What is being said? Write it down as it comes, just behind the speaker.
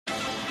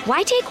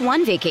Why take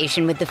one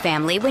vacation with the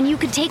family when you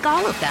could take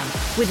all of them?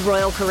 With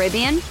Royal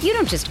Caribbean, you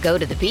don't just go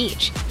to the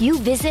beach. You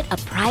visit a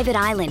private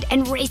island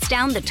and race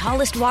down the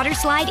tallest water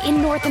slide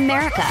in North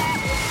America.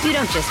 You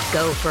don't just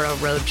go for a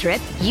road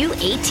trip. You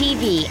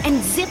ATV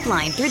and zip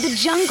line through the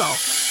jungle.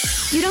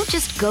 You don't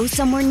just go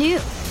somewhere new.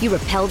 You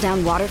rappel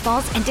down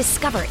waterfalls and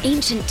discover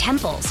ancient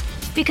temples.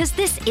 Because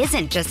this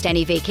isn't just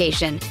any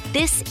vacation.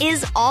 This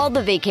is all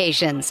the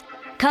vacations.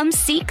 Come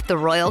seek the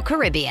Royal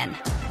Caribbean.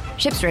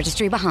 Ships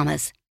Registry,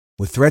 Bahamas.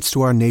 With threats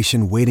to our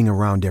nation waiting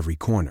around every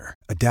corner,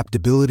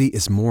 adaptability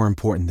is more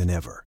important than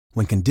ever.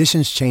 When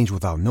conditions change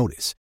without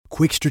notice,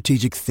 quick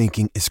strategic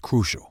thinking is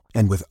crucial.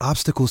 And with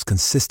obstacles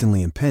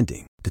consistently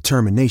impending,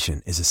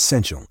 determination is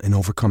essential in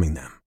overcoming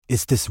them.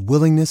 It's this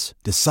willingness,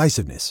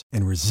 decisiveness,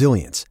 and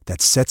resilience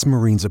that sets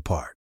Marines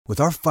apart. With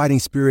our fighting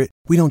spirit,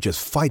 we don't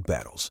just fight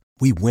battles,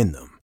 we win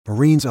them.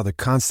 Marines are the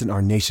constant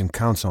our nation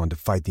counts on to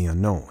fight the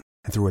unknown.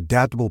 And through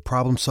adaptable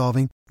problem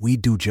solving, we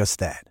do just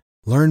that.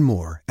 Learn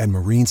more at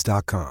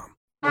marines.com.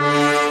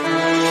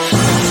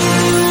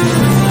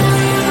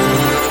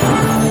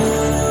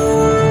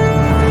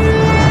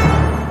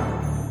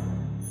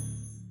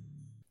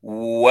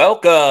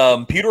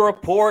 Welcome, Pewter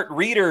Report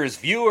readers,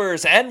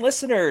 viewers, and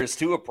listeners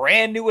to a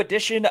brand new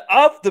edition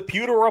of the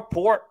Pewter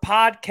Report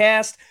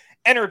podcast,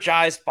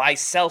 energized by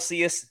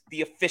Celsius,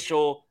 the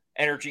official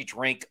energy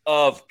drink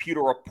of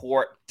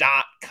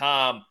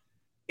pewterreport.com.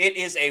 It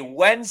is a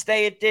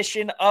Wednesday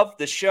edition of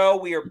the show.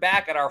 We are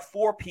back at our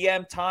 4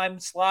 p.m. time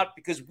slot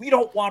because we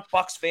don't want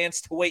Bucs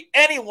fans to wait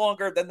any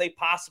longer than they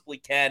possibly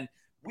can.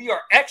 We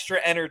are extra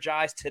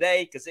energized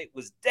today because it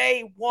was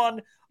day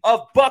one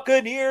of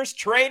Buccaneers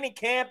training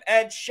camp,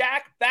 and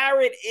Shaq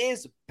Barrett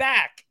is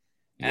back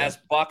as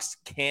Bucs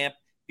camp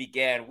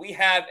began. We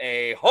have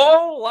a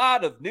whole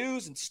lot of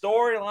news and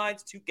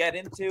storylines to get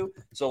into,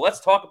 so let's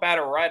talk about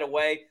it right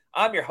away.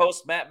 I'm your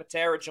host, Matt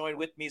Matera. Joined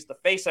with me is the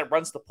face that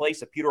runs the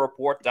place at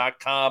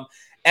pewterreport.com,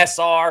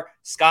 SR,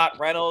 Scott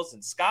Reynolds.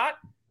 And Scott,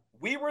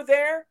 we were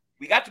there.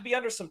 We got to be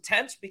under some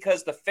tents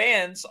because the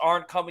fans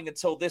aren't coming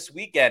until this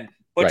weekend,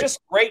 but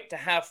Just great to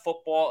have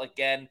football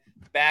again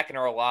back in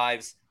our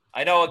lives.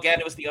 I know, again,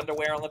 it was the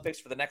Underwear Olympics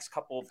for the next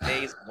couple of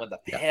days. When the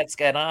pants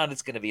get on,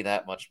 it's going to be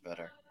that much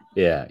better.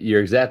 Yeah,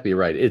 you're exactly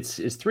right. It's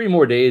 3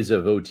 more days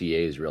of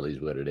OTAs, really,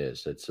 is what it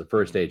is. It's the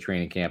first day of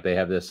training camp. They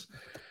have this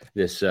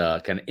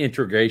kind of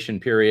integration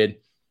period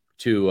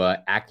to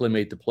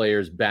acclimate the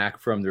players back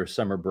from their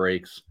summer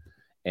breaks,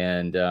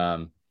 and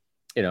and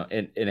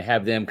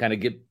have them kind of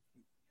get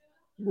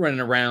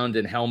running around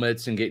in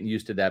helmets and getting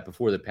used to that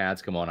before the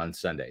pads come on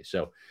Sunday.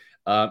 So,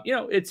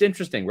 it's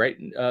interesting, right?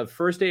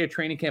 First day of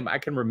training camp, I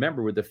can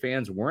remember where the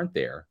fans weren't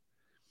there,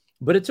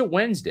 but it's a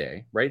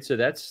Wednesday, right? So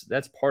that's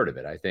part of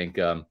it. I think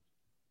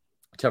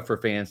tough for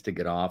fans to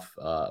get off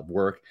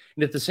work.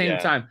 And at the same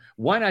time,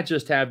 why not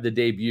just have the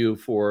debut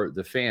for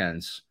the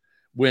fans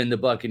when the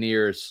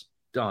Buccaneers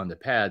don the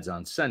pads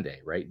on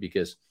Sunday, right?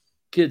 Because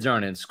kids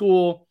aren't in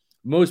school.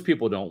 Most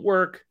people don't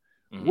work.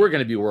 Mm-hmm. We're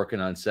going to be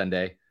working on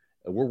Sunday.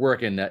 We're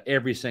working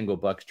every single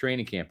Bucs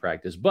training camp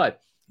practice,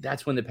 but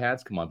that's when the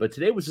pads come on. But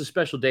today was a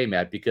special day,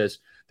 Matt, because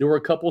there were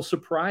a couple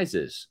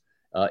surprises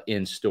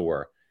in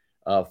store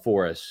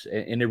for us.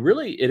 And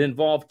it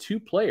involved two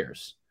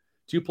players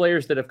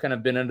that have kind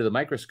of been under the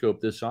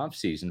microscope this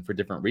offseason for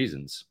different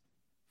reasons.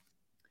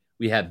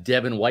 We have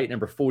Devin White,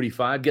 number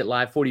 45, Get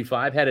Live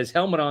 45, had his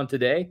helmet on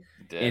today,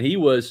 and he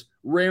was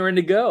raring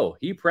to go.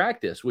 He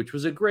practiced, which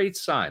was a great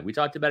sign. We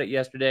talked about it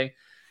yesterday,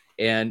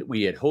 and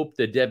we had hoped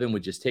that Devin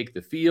would just take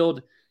the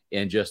field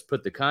and just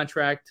put the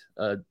contract,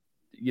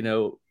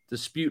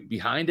 dispute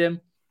behind him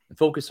and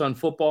focus on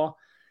football,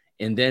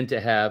 and then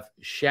to have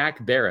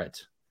Shaq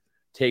Barrett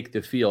take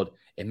the field.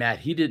 And Matt,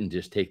 he didn't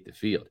just take the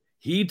field.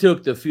 He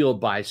took the field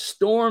by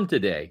storm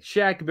today.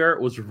 Shaq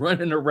Barrett was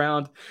running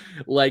around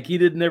like he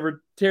didn't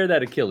ever tear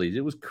that Achilles.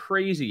 It was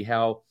crazy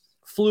how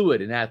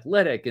fluid and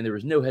athletic, and there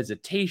was no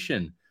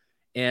hesitation.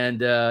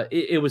 And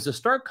it was a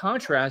stark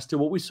contrast to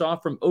what we saw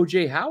from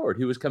O.J. Howard,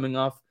 who was coming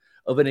off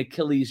of an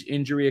Achilles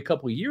injury a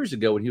couple years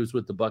ago when he was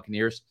with the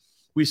Buccaneers.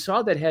 We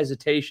saw that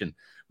hesitation.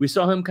 We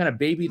saw him kind of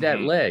baby that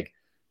leg.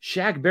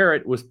 Shaq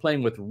Barrett was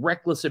playing with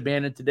reckless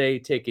abandon today,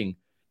 taking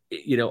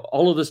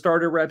all of the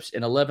starter reps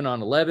in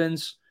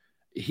 11-on-11s.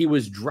 He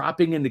was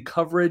dropping into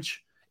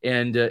coverage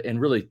and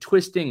really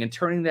twisting and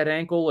turning that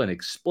ankle and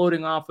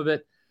exploding off of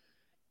it.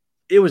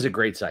 It was a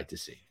great sight to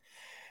see.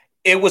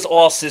 It was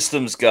all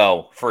systems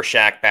go for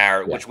Shaq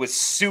Barrett, which was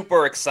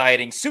super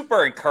exciting,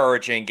 super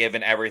encouraging,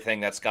 given everything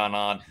that's gone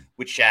on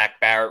with Shaq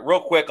Barrett. Real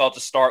quick, I'll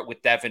just start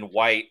with Devin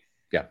White.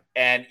 Yeah.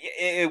 And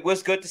it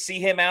was good to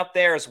see him out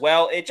there as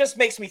well. It just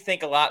makes me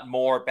think a lot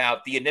more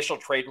about the initial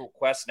trade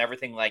requests and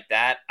everything like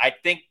that. I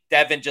think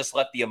Devin just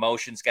let the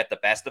emotions get the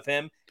best of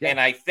him. Yeah. And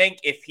I think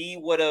if he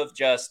would have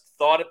just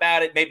thought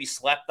about it, maybe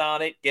slept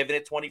on it, given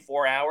it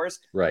 24 hours,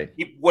 right,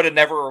 he would have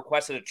never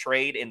requested a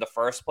trade in the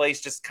first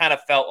place. Just kind of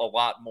felt a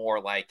lot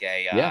more like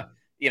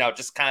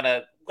just kind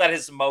of let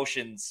his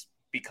emotions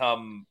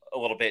become a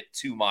little bit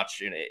too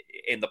much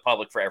in the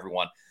public for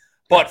everyone.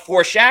 But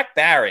for Shaq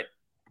Barrett,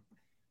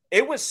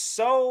 It was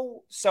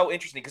so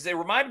interesting because it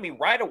reminded me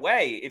right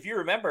away. If you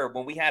remember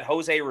when we had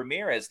Jose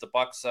Ramirez, the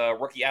Bucs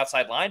rookie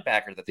outside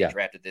linebacker that they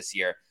drafted this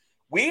year,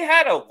 we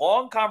had a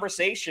long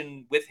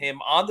conversation with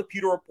him on the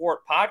Pewter Report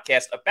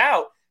podcast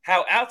about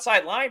how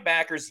outside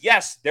linebackers,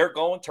 yes, they're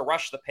going to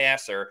rush the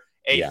passer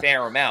a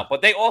fair amount,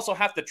 but they also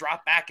have to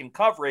drop back in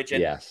coverage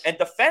and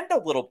defend a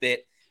little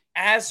bit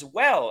as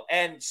well.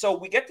 And so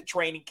we get to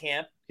training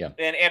camp,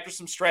 and after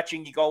some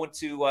stretching, you go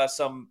into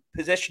some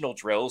positional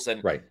drills,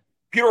 and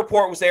Pewter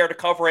Report was there to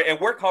cover it, and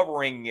we're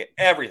covering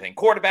everything: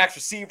 quarterbacks,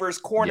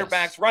 receivers,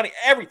 cornerbacks, running,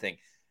 everything.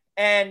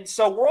 And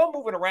so we're all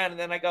moving around, and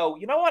then I go,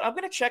 you know what? I'm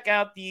going to check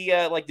out the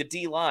the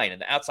D line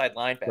and the outside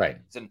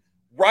linebackers. And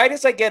right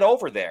as I get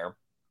over there,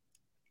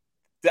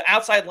 the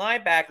outside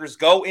linebackers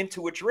go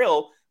into a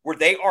drill where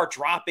they are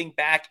dropping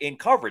back in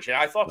coverage. And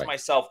I thought to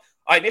myself,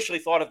 I initially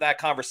thought of that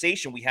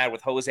conversation we had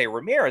with Jose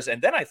Ramirez, and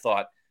then I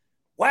thought,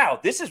 wow,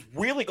 this is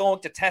really going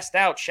to test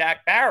out Shaq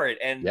Barrett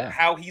and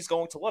how he's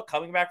going to look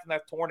coming back from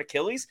that torn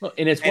Achilles. Well,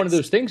 and it's one of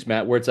those things,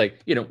 Matt, where it's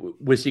like,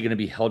 was he going to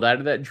be held out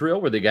of that drill?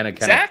 Were they going to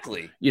kind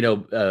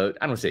of,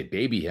 I don't say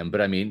baby him,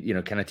 but I mean,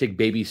 kind of take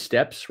baby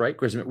steps, right?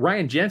 Because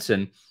Ryan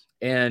Jensen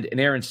and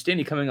Aaron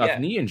Stinney coming off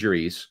knee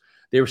injuries,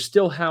 they were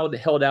still held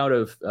out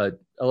of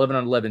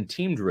 11-on-11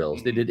 team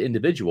drills. They did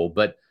individual,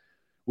 but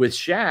with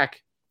Shaq,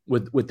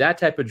 with that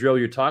type of drill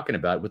you're talking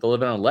about, with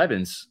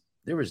 11-on-11s,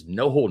 there was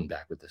no holding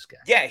back with this guy.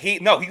 Yeah, he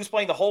was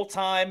playing the whole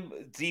time,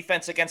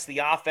 defense against the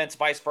offense,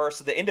 vice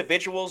versa. The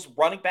individuals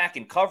running back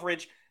in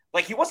coverage,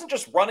 like he wasn't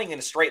just running in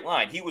a straight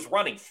line. He was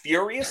running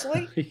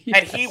furiously,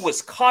 and he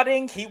was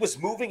cutting. He was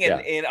moving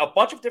in a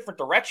bunch of different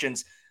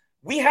directions.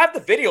 We have the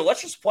video.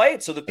 Let's just play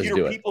it so the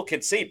Pewter people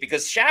can see,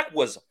 because Shaq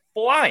was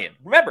flying.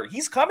 Remember,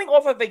 he's coming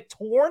off of a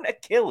torn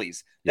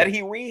Achilles that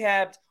he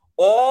rehabbed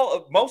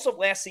most of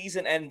last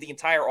season and the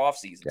entire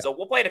offseason. So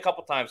we'll play it a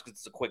couple times because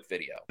it's a quick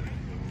video.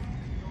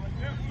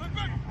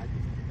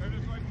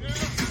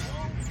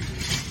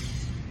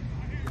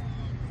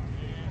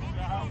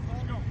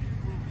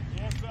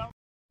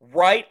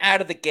 Right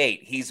out of the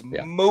gate, he's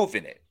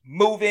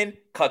moving,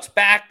 cuts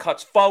back,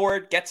 cuts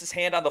forward, gets his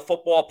hand on the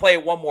football. Play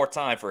it one more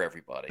time for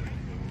everybody.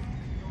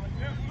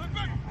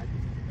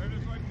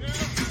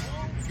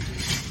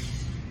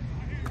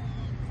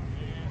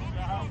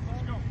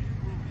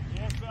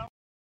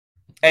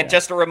 And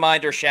just a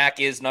reminder, Shaq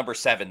is number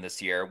 7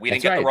 this year. We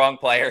didn't get the wrong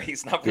player.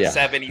 He's number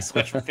 7. He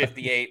switched from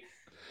 58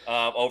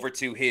 over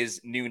to his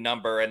new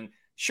number. And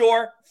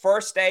sure,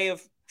 first day of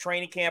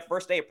training camp,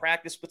 first day of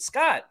practice. But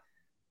Scott,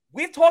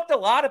 we've talked a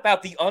lot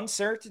about the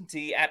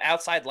uncertainty at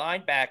outside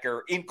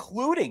linebacker,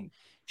 including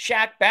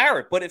Shaq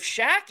Barrett. But if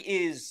Shaq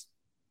is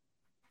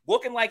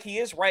looking like he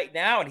is right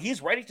now and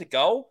he's ready to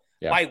go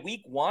by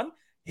week 1,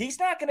 he's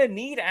not going to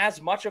need as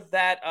much of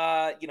that,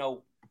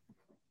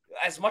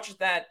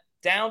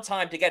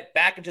 downtime to get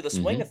back into the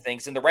swing of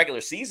things in the regular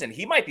season.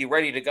 He might be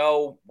ready to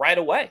go right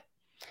away.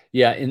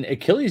 Yeah, and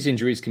Achilles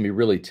injuries can be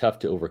really tough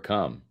to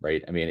overcome,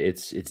 right? I mean,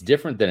 it's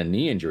different than a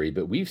knee injury,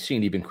 but we've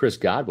seen even Chris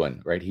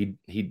Godwin, right?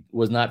 He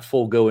was not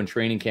full go in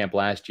training camp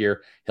last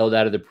year, held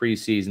out of the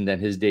preseason. Then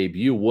his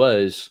debut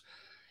was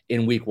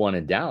in week 1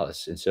 in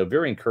Dallas. And so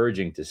very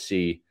encouraging to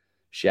see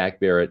Shaq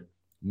Barrett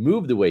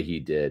move the way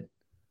he did.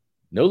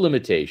 No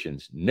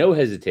limitations, no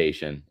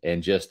hesitation,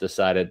 and just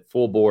decided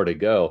full bore to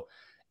go.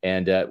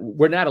 And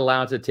we're not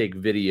allowed to take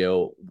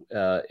video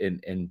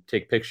and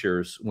take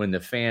pictures when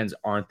the fans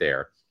aren't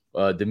there.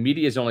 The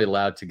media is only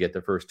allowed to get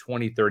the first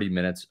 20, 30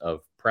 minutes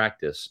of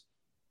practice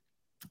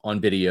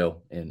on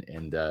video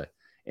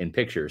and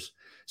pictures.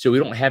 So we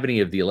don't have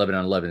any of the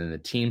 11-on-11 and the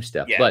team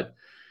stuff. Yeah. But,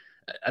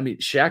 I mean,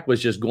 Shaq was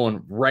just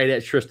going right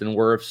at Tristan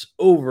Wirfs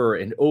over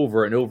and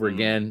over and over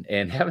again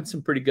and having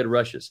some pretty good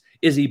rushes.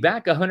 Is he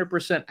back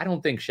 100%? I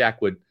don't think Shaq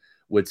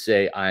would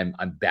say I'm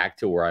back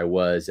to where I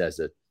was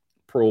as a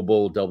Pro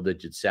Bowl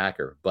double-digit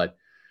sacker, but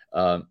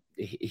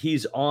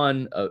he's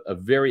on a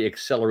very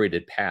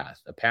accelerated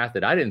path, a path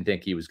that I didn't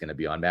think he was going to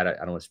be on. Matt, I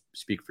don't want to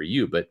speak for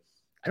you, but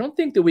I don't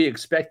think that we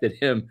expected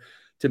him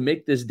to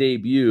make this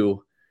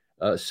debut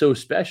so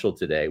special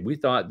today. We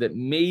thought that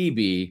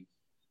maybe,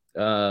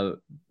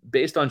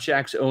 based on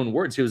Shaq's own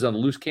words, he was on the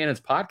Loose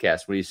Cannons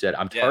podcast when he said,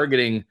 I'm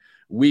targeting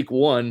week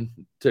 1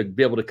 to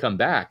be able to come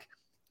back.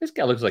 This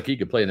guy looks like he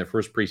could play in their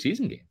first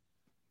preseason game.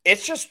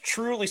 It's just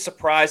truly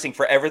surprising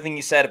for everything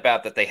you said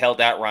about that they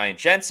held out Ryan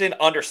Jensen.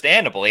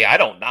 Understandably, I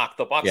don't knock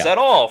the Bucs at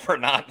all for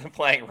not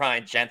playing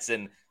Ryan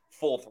Jensen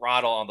full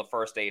throttle on the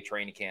first day of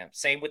training camp.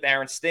 Same with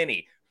Aaron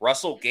Stinney.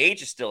 Russell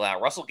Gage is still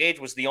out. Russell Gage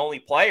was the only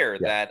player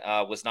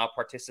that was not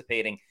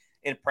participating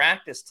in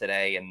practice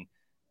today. And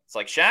it's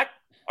like, Shaq,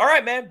 all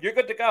right, man, you're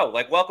good to go.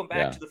 Like, welcome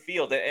back to the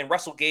field. And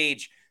Russell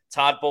Gage,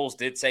 Todd Bowles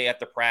did say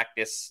at the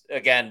practice,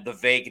 again, the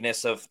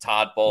vagueness of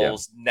Todd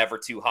Bowles, never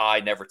too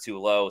high, never too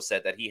low,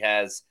 said that he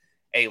has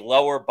a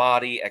lower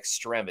body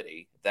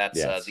extremity. That's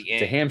it's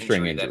a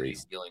hamstring injury that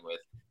he's dealing with,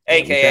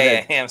 a.k.a.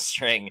 a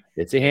hamstring.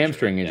 It's a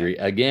hamstring injury,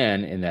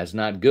 again, and that's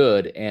not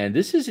good. And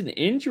this is an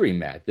injury,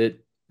 Matt, that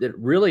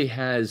really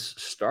has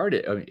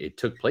started. I mean, it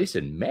took place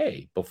in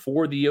May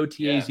before the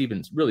OTAs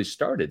even really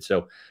started.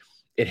 So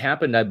It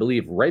happened, I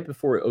believe, right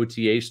before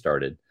OTA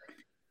started.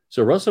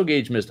 So Russell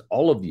Gage missed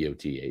all of the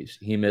OTAs.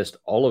 He missed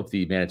all of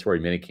the mandatory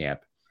minicamp.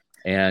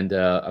 And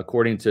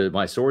according to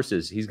my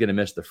sources, he's going to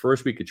miss the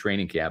first week of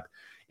training camp.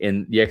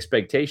 And the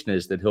expectation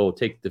is that he'll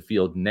take the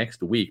field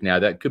next week. Now,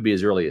 that could be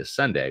as early as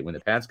Sunday when the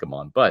Pats come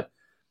on. But,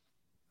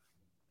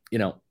 you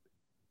know,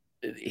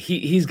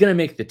 he's going to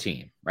make the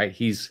team, right?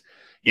 He's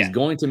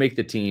going to make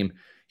the team.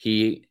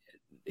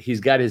 He's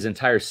got his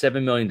entire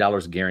 $7 million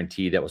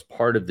guaranteed. That was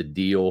part of the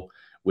deal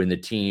when the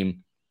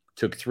team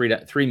took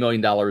 $3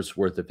 million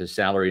worth of his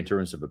salary in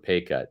terms of a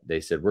pay cut.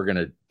 They said, we're going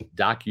to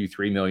dock you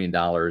 $3 million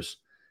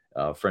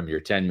from your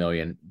 $10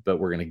 million, but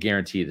we're going to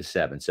guarantee the $7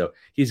 million. So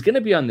he's going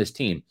to be on this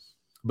team.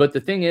 But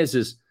the thing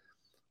is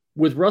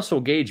with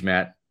Russell Gage,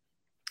 Matt,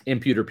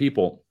 Imputer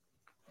people,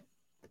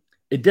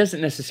 it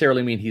doesn't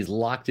necessarily mean he's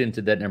locked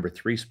into that number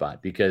 3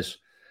 spot, because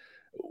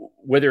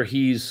whether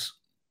he's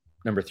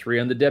number 3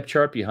 on the depth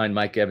chart behind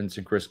Mike Evans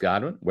and Chris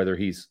Godwin, whether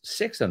he's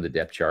 6 on the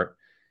depth chart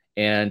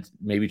and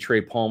maybe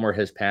Trey Palmer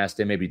has passed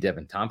him, maybe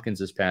Devin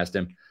Tompkins has passed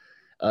him,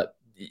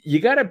 you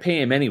got to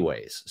pay him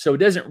anyways. So it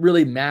doesn't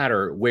really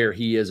matter where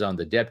he is on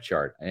the depth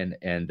chart.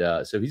 And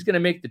so he's going to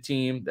make the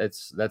team.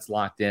 That's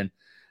locked in.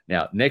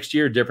 Now, next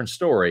year, different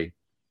story.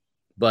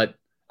 But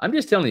I'm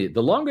just telling you,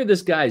 the longer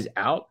this guy's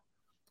out,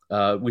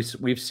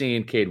 we've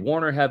seen Cade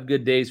Warner have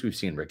good days. We've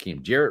seen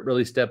Raheem Jarrett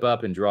really step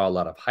up and draw a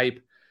lot of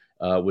hype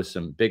with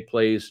some big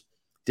plays.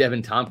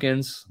 Devin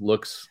Tompkins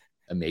looks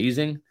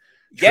amazing.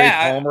 Trey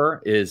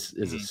Palmer is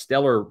a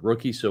stellar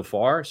rookie so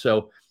far.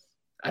 So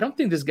I don't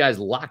think this guy's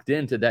locked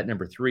into that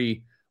number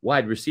 3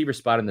 wide receiver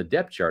spot in the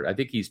depth chart. I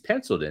think he's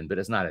penciled in, but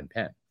it's not in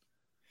pen.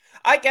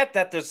 I get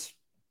that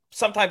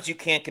sometimes you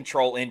can't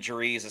control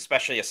injuries,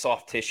 especially a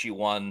soft tissue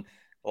one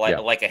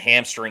like a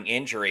hamstring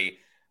injury.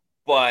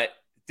 But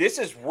this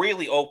is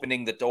really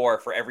opening the door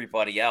for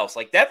everybody else.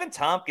 Like Devin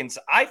Tompkins,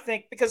 I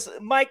think, because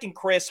Mike and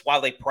Chris, while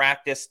they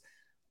practiced,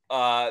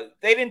 they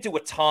didn't do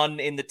a ton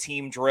in the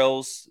team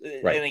drills.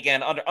 Right. And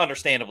again,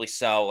 understandably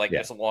so. Like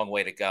there's a long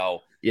way to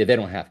go. Yeah, they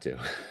don't have to.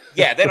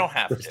 Yeah, they don't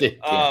have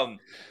to.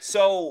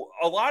 So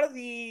a lot of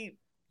the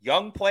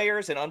young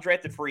players and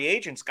undrafted free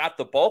agents got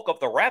the bulk of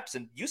the reps.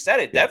 And you said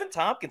it, Devin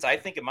Tompkins, I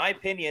think, in my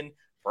opinion,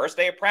 first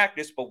day of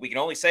practice, but we can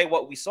only say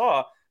what we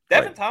saw.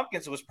 Devin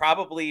Tompkins was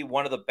probably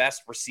one of the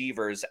best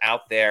receivers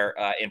out there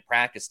in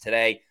practice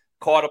today.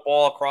 Caught a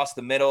ball across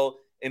the middle,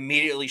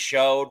 immediately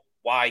showed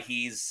why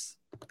he's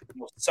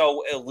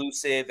so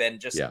elusive, and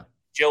just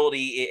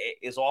agility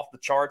is off the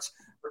charts.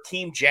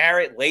 Raheem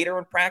Jarrett later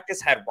in practice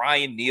had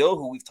Ryan Neal,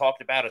 who we've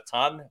talked about a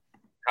ton,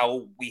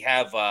 how we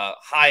have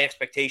high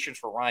expectations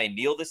for Ryan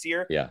Neal this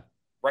year. Yeah.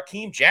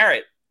 Raheem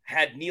Jarrett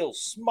had Neal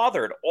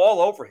smothered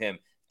all over him,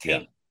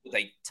 came with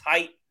a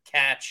tight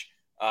catch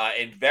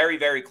in very,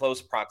 very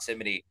close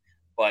proximity.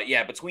 But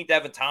yeah, between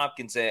Devin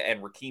Tompkins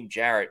and Raheem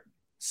Jarrett,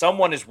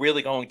 someone is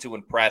really going to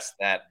impress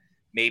that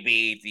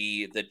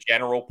maybe the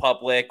general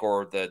public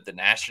or the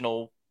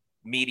national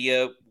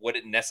media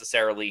wouldn't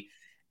necessarily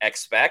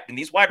expect. And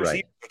these wide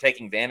receivers are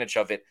taking advantage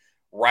of it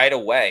right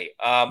away.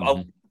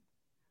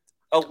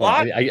 A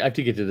lot. I have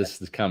to get to this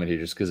comment here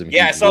just because I'm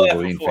a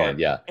Wolverine fan.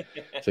 Yeah.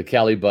 So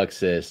Callie Buck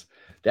says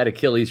that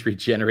Achilles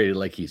regenerated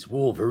like he's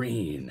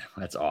Wolverine.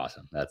 That's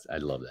awesome. I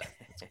love that.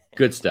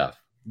 Good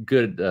stuff.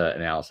 Good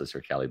analysis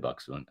for Callie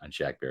Bucks on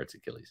Shaq Barrett's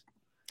Achilles.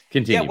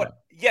 Continue.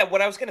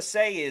 What I was going to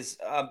say is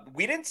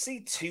we didn't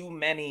see too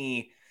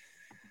many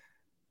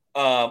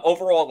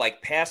overall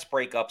like pass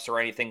breakups or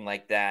anything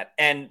like that.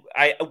 And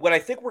what I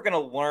think we're going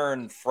to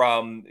learn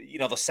from,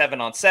 the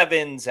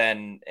 7-on-7s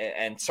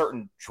and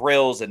certain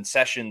drills and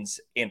sessions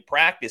in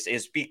practice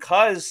is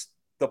because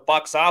the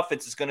Bucs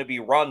offense is going to be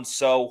run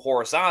so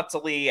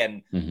horizontally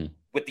and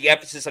with the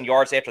emphasis on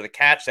yards after the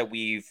catch that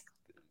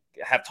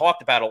have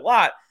talked about a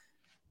lot,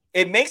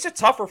 it makes it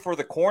tougher for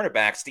the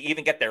cornerbacks to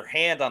even get their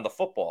hand on the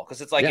football.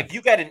 Because it's like, if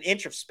you get an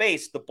inch of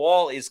space, the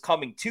ball is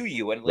coming to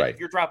you. And if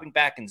you're dropping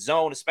back in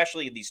zone,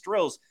 especially in these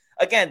drills,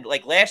 again,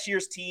 like last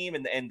year's team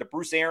and the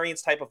Bruce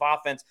Arians type of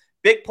offense,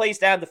 big plays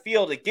down the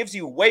field, it gives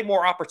you way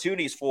more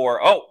opportunities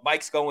for,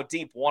 Mike's going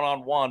deep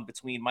one-on-one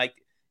between Mike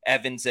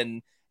Evans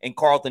and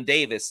Carlton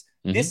Davis.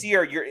 This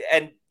year,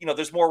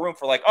 there's more room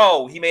for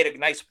he made a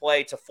nice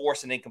play to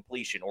force an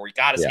incompletion, or he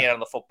got his hand on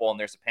the football and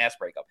there's a pass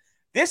breakup.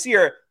 This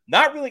year,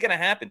 not really going to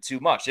happen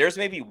too much. There's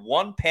maybe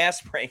one pass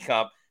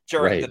breakup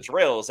during the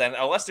drills, and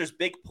unless there's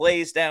big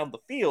plays down the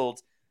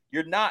field,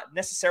 you're not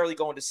necessarily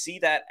going to see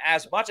that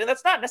as much. And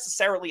that's not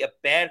necessarily a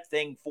bad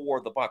thing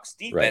for the Bucs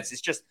defense.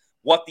 It's just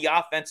what the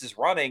offense is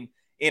running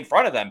in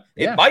front of them.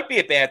 It might be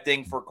a bad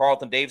thing for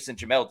Carlton Davis and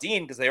Jamel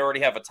Dean because they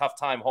already have a tough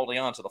time holding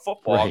on to the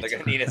football. They're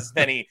going to need as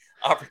many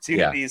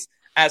opportunities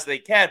as they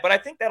can. But I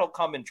think that'll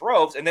come in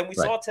droves. And then we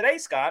saw today,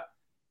 Scott,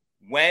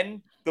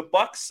 when the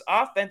Bucs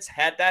offense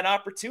had that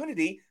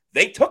opportunity,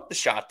 they took the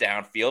shot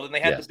downfield, and they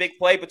had the big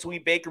play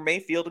between Baker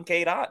Mayfield and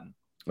Cade Otton.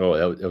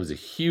 Oh, that was a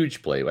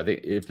huge play. I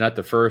think if not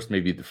the first,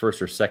 maybe the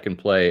first or second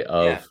play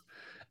of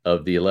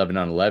the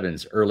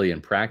 11-on-11s early in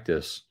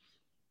practice.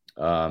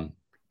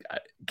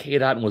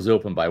 Kate Otten was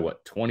open by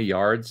what, 20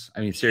 yards?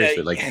 I mean,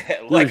 seriously,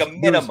 like a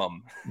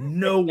minimum.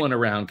 No one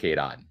around Kate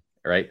Otten,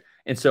 right?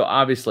 And so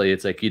obviously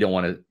it's like you don't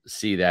want to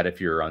see that if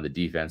you're on the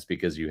defense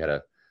because you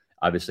had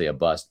obviously a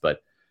bust,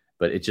 but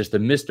it's just a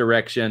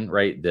misdirection,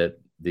 right?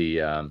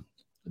 The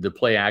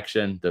play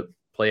action,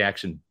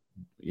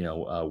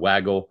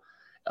 waggle.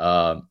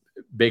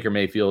 Baker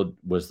Mayfield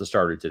was the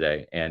starter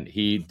today, and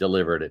he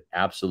delivered an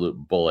absolute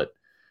bullet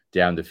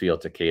down the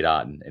field to Kate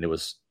Otten, and it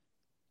was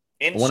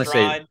in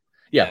stride.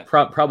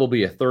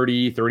 Probably a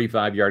 30,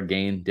 35-yard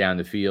gain down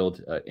the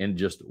field and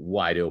just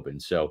wide open.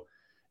 So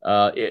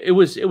it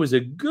was a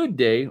good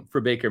day for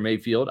Baker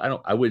Mayfield.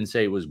 I wouldn't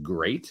say it was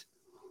great,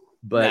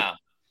 but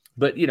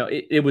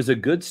it was a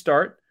good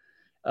start.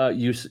 No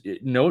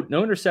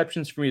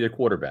interceptions from either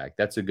quarterback.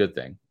 That's a good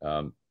thing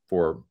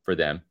for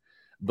them.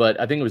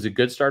 But I think it was a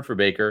good start for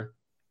Baker.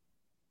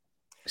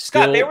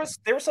 Scott, there was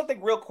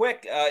something real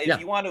quick if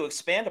you want to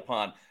expand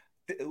upon.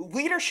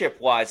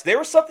 Leadership-wise, there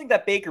was something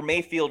that Baker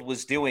Mayfield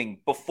was doing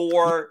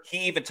before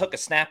he even took a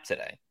snap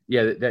today.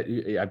 Yeah,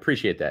 I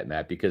appreciate that,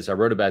 Matt, because I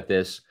wrote about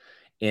this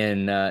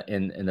in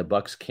the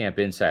Bucs Camp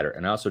Insider,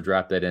 and I also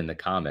dropped that in the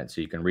comments,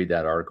 so you can read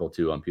that article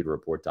too on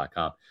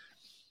pewterreport.com.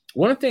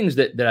 One of the things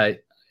that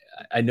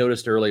I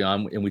noticed early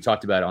on, and we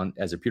talked about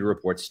as a Pewter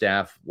Report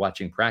staff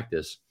watching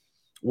practice,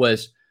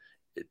 was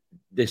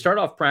they start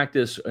off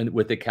practice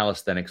with the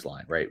calisthenics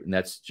line, right? And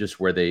that's just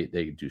where they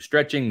do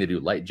stretching, they do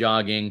light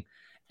jogging,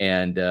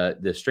 and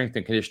the strength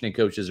and conditioning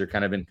coaches are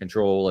kind of in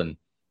control. And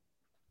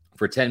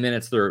for 10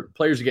 minutes, their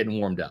players are getting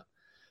warmed up.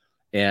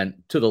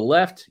 And to the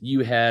left,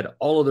 you had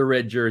all of the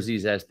red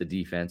jerseys as the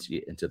defense.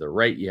 And to the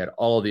right, you had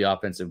all of the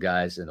offensive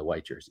guys in the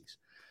white jerseys.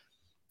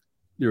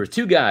 There were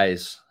two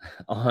guys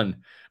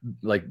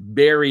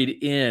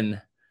buried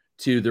in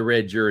to the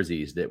red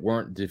jerseys that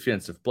weren't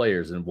defensive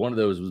players. And one of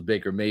those was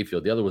Baker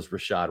Mayfield. The other was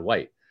Rachaad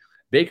White.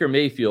 Baker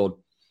Mayfield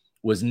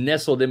was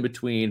nestled in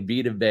between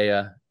Vita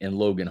Vea and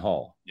Logan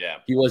Hall. Yeah.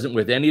 He wasn't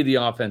with any of the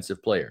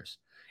offensive players.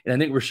 And I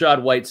think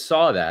Rachaad White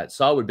saw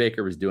what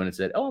Baker was doing and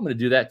said, oh, I'm going to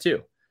do that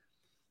too.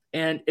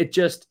 And it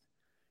just,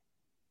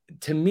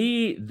 to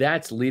me,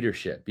 that's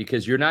leadership,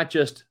 because you're not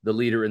just the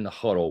leader in the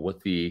huddle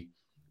with the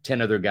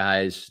 10 other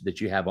guys that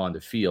you have on the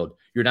field.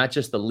 You're not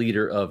just the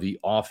leader of the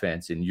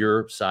offense in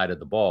your side of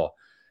the ball.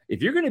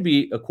 If you're going to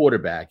be a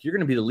quarterback, you're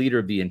going to be the leader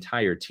of the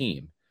entire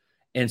team.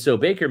 And so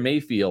Baker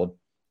Mayfield,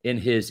 in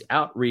his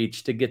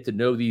outreach to get to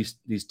know these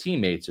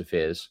teammates of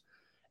his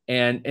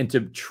and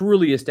to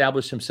truly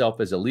establish himself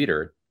as a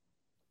leader,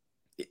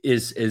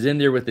 is in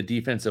there with the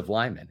defensive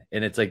lineman.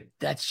 And it's like,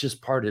 that's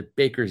just part of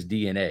Baker's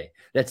DNA.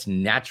 That's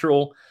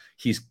natural.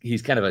 He's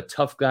kind of a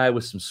tough guy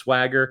with some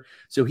swagger.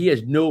 So he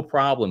has no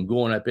problem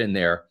going up in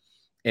there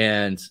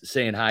and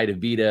saying hi to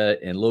Vita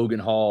and Logan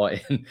Hall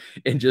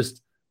and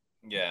just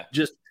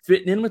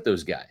fitting in with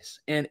those guys.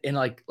 And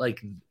like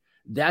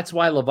that's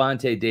why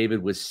Levante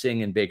David was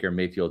singing Baker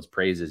Mayfield's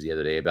praises the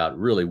other day about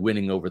really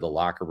winning over the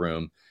locker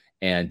room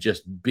and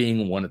just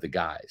being one of the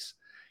guys.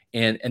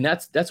 And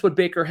that's what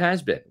Baker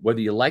has been. Whether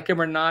you like him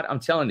or not,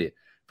 I'm telling you,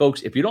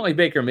 folks, if you don't like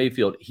Baker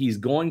Mayfield, he's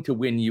going to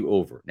win you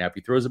over. Now, if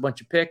he throws a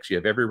bunch of picks, you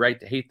have every right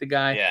to hate the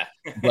guy. Yeah.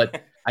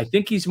 But I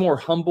think he's more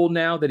humble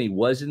now than he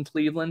was in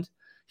Cleveland.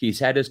 He's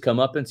had his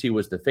comeuppance. He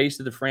was the face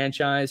of the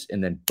franchise.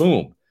 And then,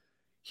 boom,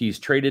 he's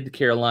traded to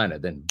Carolina.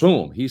 Then,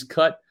 boom, he's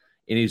cut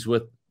and he's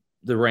with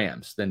the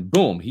Rams. Then,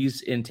 boom,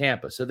 he's in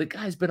Tampa. So the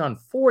guy's been on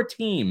 4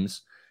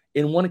 teams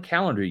in one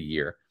calendar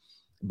year,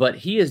 but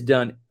he has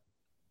done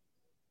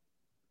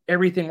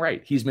everything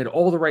right. He's made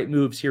all the right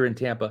moves here in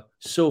Tampa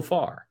so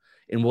far.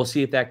 And we'll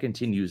see if that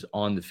continues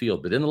on the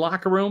field. But in the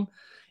locker room,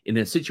 and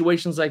in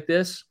situations like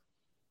this,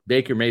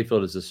 Baker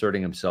Mayfield is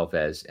asserting himself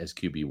as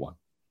QB1.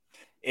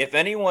 If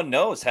anyone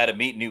knows how to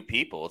meet new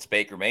people, it's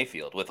Baker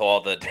Mayfield, with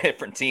all the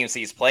different teams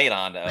he's played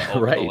on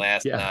over the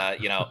last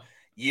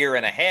year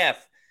and a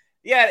half.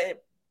 Yeah,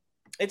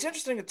 it's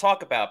interesting to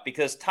talk about,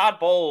 because Todd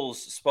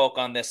Bowles spoke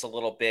on this a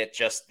little bit,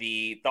 just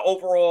the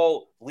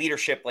overall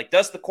leadership. Like,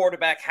 does the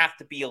quarterback have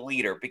to be a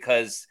leader?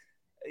 Because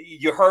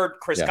you heard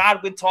Chris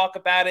Godwin talk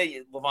about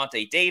it,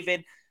 Levante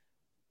David.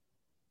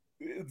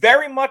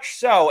 Very much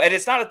so. And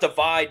it's not a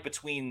divide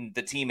between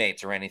the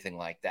teammates or anything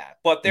like that.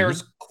 But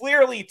there's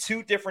clearly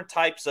 2 different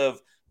types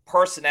of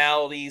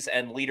personalities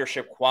and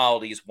leadership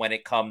qualities when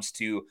it comes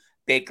to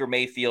Baker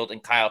Mayfield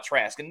and Kyle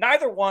Trask. And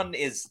neither one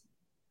is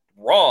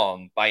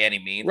wrong by any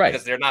means,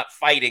 because they're not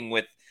fighting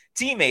with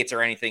teammates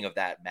or anything of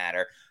that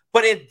matter.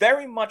 But it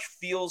very much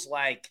feels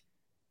like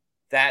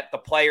that the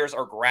players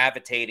are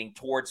gravitating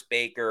towards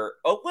Baker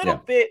a little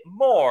bit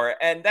more.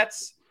 And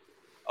that's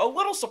a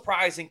little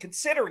surprising,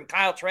 considering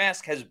Kyle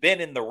Trask has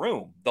been in the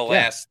room the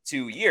last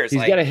 2 years.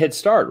 He's got a head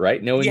start,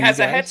 right? He has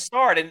a head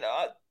start. And,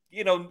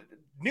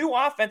 new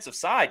offensive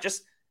side,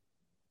 just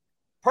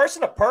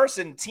person to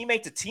person,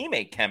 teammate to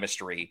teammate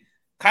chemistry.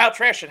 Kyle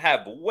Trask should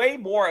have way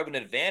more of an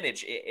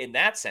advantage in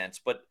that sense.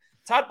 But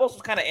Todd Bowles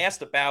was kind of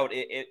asked about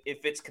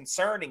if it's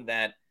concerning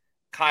that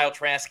Kyle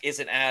Trask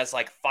isn't as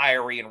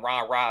fiery and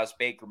rah-rah as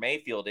Baker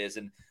Mayfield is.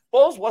 And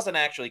Bowles wasn't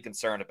actually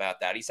concerned about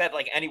that. He said,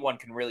 like, anyone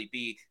can really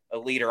be a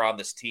leader on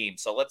this team.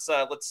 So let's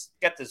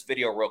get this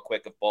video real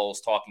quick of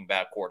Bowles talking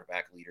about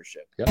quarterback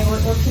leadership. Yep.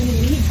 Or can you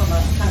lead from a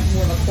kind of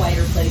more of a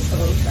quieter place the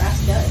way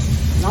Trask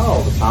does? Not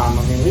all the time.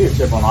 I mean,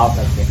 leadership on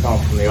offense can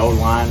come from the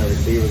O-line, the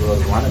receivers, or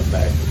the running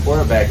back. The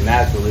quarterback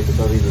naturally,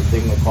 because he's a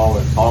signal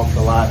caller and talks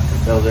a lot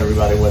and tells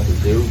everybody what to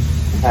do,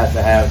 has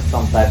to have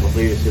some type of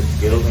leadership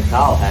skills, and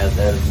Kyle has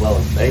that as well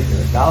as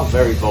Baker. Kyle's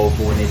very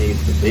vocal when he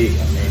needs to be.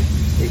 I mean,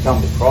 he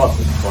comes across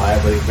as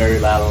quiet, but he's very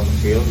loud on the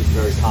field. He's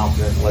very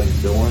confident in what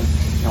he's doing,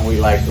 and we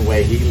like the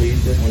way he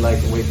leads it, and we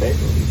like the way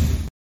Baker leads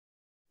it.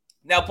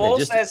 Now,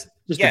 Bowles says...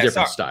 a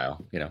different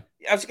style, you know.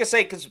 I was going to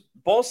say, because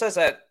Bowles says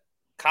that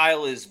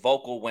Kyle is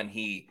vocal when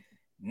he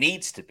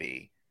needs to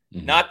be,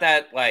 not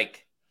that,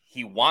 like,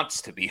 he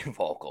wants to be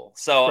vocal.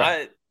 So,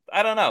 right.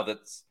 I don't know.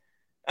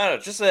 I don't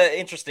know, just an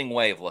interesting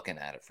way of looking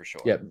at it for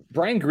sure. Yeah,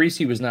 Brian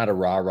Greasy was not a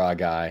rah-rah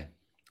guy.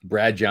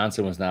 Brad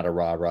Johnson was not a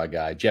rah-rah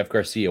guy. Jeff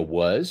Garcia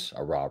was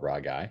a rah-rah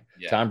guy.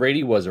 Yeah. Tom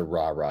Brady was a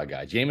rah-rah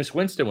guy. Jameis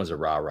Winston was a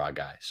rah-rah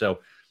guy. So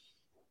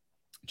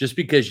just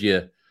because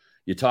you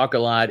talk a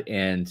lot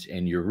and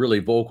you're really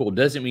vocal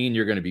doesn't mean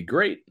you're going to be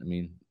great. I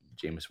mean,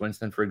 Jameis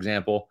Winston, for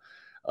example,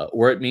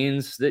 or it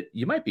means that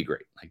you might be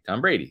great, like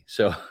Tom Brady.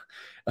 So,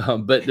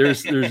 but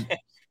there's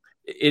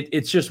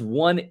it's just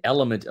one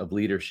element of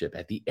leadership.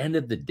 At the end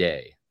of the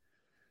day,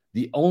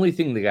 the only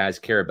thing the guys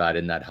care about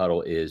in that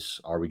huddle is,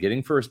 are we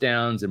getting first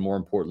downs and, more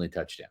importantly,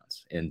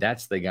 touchdowns? And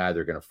that's the guy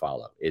they're going to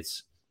follow.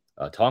 It's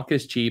talk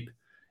is cheap.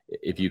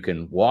 If you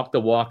can walk the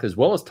walk as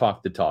well as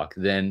talk the talk,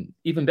 then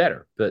even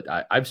better. But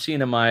I've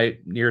seen in my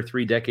near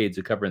 3 decades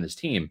of covering this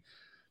team,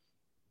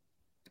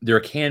 there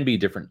can be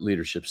different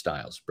leadership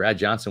styles. Brad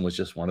Johnson was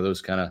just one of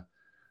those kind of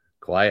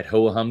quiet,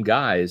 ho-hum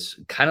guys,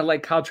 kind of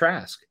like Kyle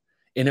Trask.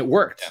 And it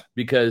worked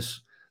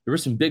because there were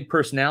some big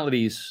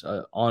personalities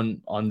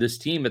on this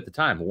team at the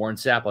time. Warren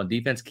Sapp on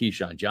defense,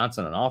 Keyshawn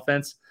Johnson on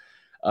offense.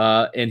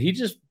 And he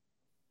just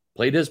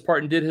played his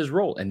part and did his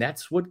role. And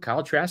that's what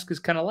Kyle Trask is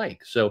kind of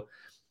like. So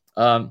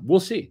we'll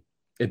see.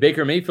 If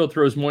Baker Mayfield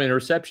throws more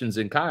interceptions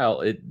than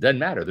Kyle, it doesn't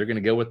matter. They're going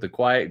to go with the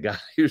quiet guy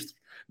who's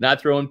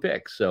not throwing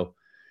picks. So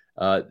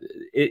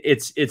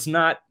it's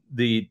not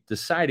the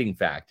deciding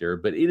factor,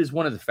 but it is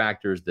one of the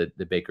factors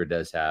that Baker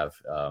does have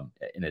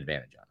an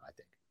advantage on, I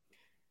think.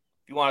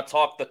 You want to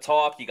talk the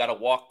talk, you got to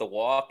walk the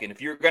walk. And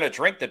if you're going to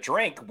drink the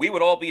drink, we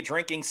would all be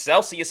drinking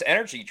Celsius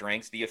Energy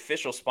Drinks, the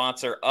official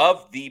sponsor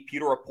of the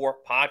Pewter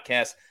Report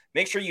podcast.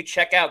 Make sure you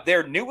check out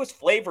their newest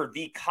flavor,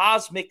 the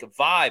Cosmic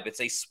Vibe. It's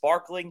a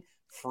sparkling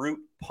fruit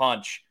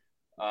punch.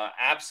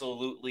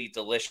 Absolutely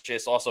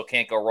delicious. Also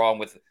can't go wrong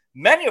with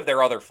many of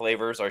their other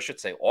flavors, or I should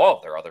say all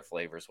of their other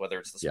flavors, whether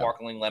it's the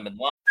sparkling lemon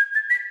lime.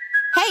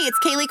 Hey, it's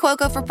Kaylee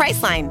Cuoco for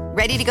Priceline.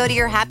 Ready to go to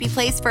your happy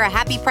place for a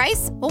happy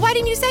price? Well, why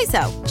didn't you say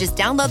so? Just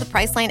download the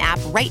Priceline app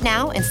right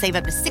now and save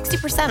up to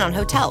 60% on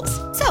hotels.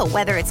 So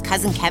whether it's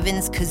Cousin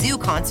Kevin's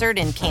Kazoo Concert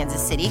in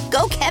Kansas City,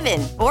 go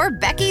Kevin, or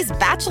Becky's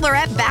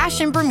Bachelorette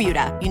Bash in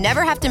Bermuda, you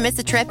never have to miss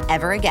a trip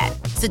ever again.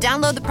 So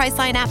download the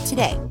Priceline app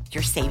today.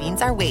 Your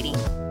savings are waiting.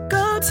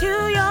 Go to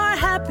your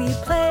happy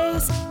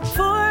place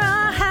for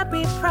a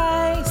happy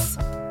price.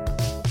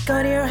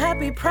 Go to your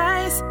happy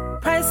price,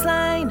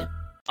 Priceline.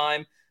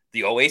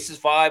 The Oasis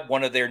Vibe,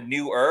 one of their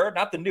newer,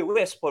 not the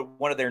newest, but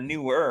one of their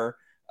newer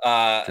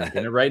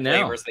drinking it right now.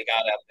 Flavors they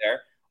got out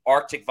there.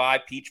 Arctic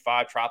Vibe, Peach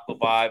Vibe, Tropical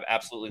Vibe,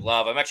 absolutely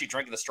love. I'm actually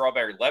drinking the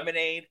strawberry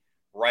lemonade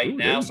right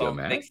now, so I'm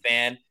a big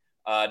fan.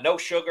 No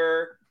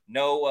sugar,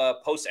 no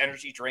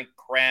post-energy drink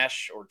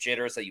crash or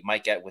jitters that you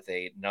might get with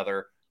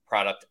another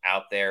product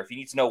out there. If you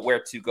need to know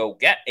where to go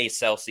get a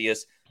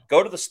Celsius,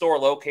 go to the store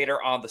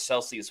locator on the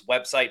Celsius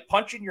website,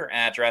 punch in your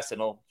address, and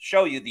it'll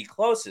show you the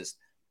closest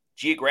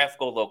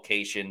geographical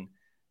location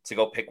to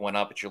go pick one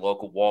up at your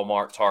local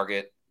Walmart,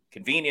 Target,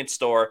 convenience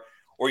store,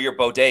 or your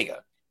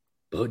bodega.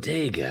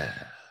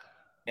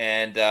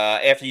 And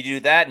after you do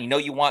that and you know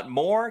you want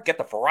more, get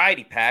the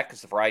variety pack,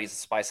 because the variety is the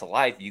spice of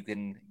life. You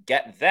can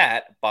get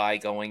that by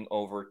going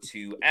over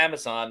to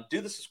Amazon,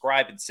 do the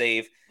subscribe and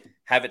save,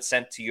 have it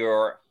sent to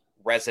your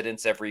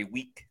residence every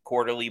week,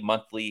 quarterly,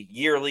 monthly,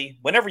 yearly,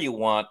 whenever you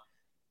want.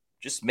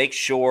 Just make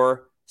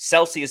sure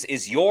Celsius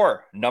is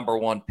your number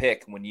one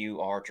pick when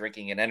you are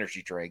drinking an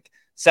energy drink.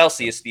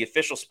 Celsius, the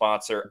official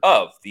sponsor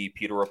of the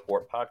Pewter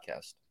Report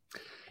podcast.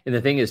 And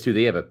the thing is, too,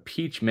 they have a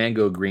peach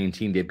mango green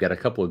tea. They've got a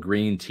couple of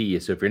green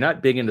teas. So if you're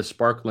not big into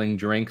sparkling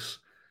drinks,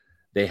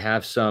 they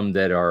have some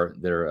that are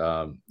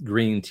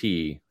green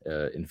tea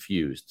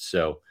infused.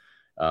 So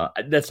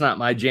that's not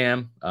my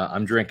jam.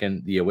 I'm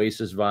drinking the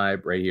Oasis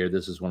Vibe right here.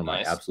 This is one of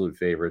my absolute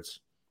favorites.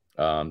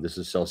 This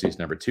is Celsius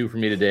number 2 for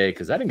me today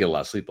because I didn't get a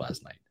lot of sleep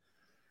last night.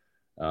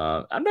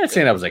 I'm not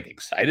saying I was like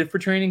excited for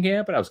training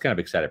camp, but I was kind of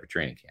excited for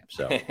training camp.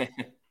 So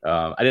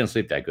I didn't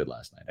sleep that good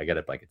last night. I got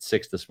up like at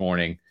 6 this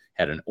morning,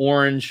 had an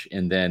orange,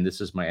 and then this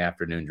is my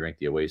afternoon drink,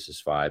 the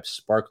Oasis Vibe,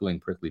 sparkling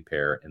prickly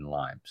pear and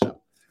lime.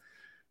 So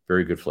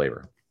very good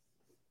flavor.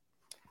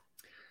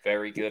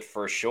 Very good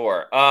for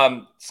sure.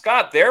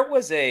 Scott, there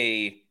was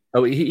a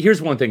Oh,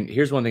 here's one thing.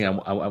 Here's one thing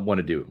I want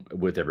to do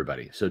with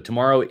everybody. So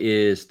tomorrow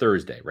is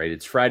Thursday, right?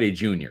 It's Friday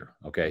Junior.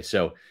 Okay.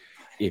 So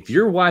if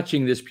you're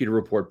watching this Pewter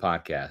Report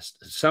podcast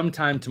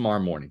sometime tomorrow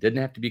morning, doesn't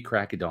have to be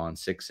crack of dawn,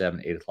 6,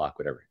 7, 8 o'clock,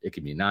 whatever. It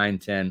can be 9,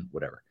 10,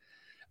 whatever.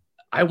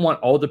 I want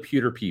all the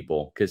Pewter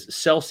people, because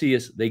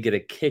Celsius, they get a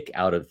kick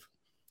out of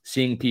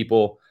seeing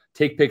people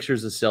take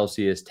pictures of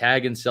Celsius,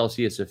 tagging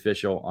Celsius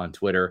Official on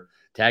Twitter,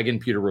 tagging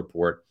Pewter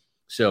Report.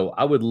 So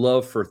I would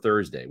love for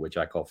Thursday, which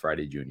I call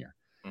Friday Junior.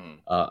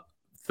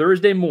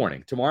 Thursday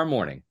morning, tomorrow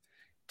morning,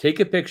 take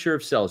a picture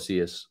of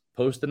Celsius,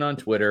 post it on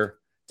Twitter,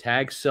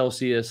 tag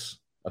Celsius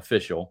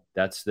Official.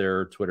 That's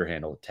their Twitter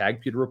handle.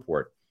 Tag Pewter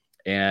Report,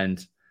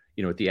 and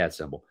with the @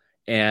 symbol,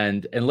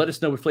 and let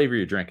us know what flavor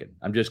you're drinking.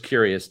 I'm just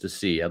curious to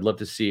see. I'd love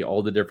to see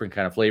all the different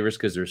kind of flavors,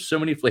 because there's so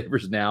many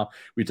flavors now.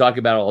 We talk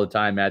about it all the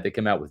time, Matt. They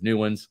come out with new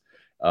ones.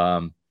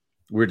 I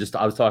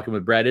was talking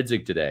with Brad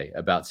Idzig today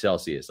about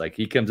Celsius. Like,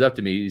 he comes up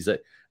to me. He's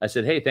like, I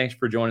said, "Hey, thanks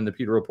for joining the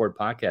Pewter Report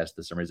podcast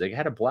this summer." He's like, "I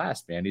had a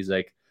blast, man." He's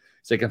like,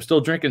 "I'm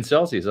still drinking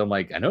Celsius." I'm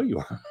like, "I know you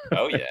are."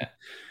 Oh yeah.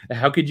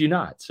 How could you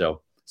not?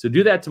 So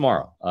do that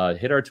tomorrow.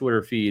 Hit our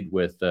Twitter feed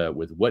with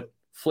what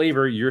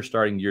flavor you're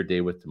starting your day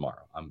with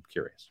tomorrow. I'm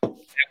curious.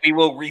 We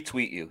will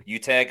retweet you. You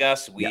tag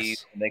us. We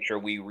Yes. make sure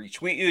we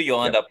retweet you.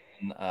 You'll end up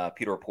on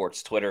Pewter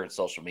Report's Twitter and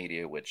social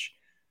media, which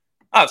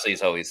obviously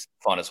is always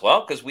fun as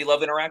well, because we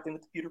love interacting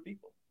with the Pewter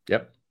people.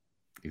 Yep,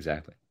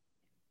 exactly.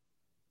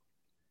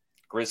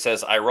 Grizz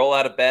says, "I roll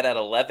out of bed at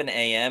 11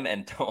 a.m.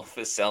 and don't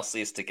for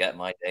Celsius to get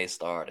my day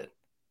started."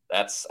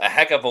 That's a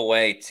heck of a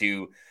way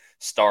to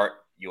start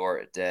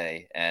your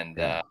day. And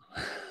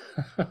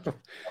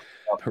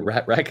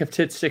Rack of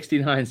Tits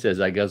 69 says,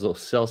 "I guzzle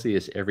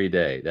Celsius every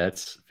day."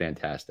 That's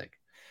fantastic.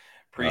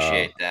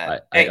 Appreciate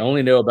that. I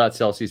only know about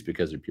Celsius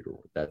because of Pewter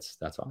Report. That's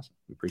awesome.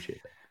 We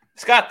appreciate that.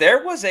 Scott,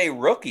 there was a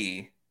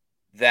rookie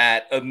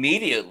that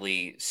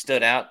immediately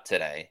stood out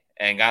today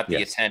and got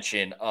the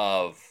attention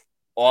of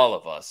all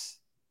of us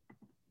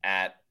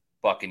at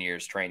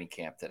Buccaneers training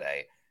camp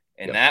today.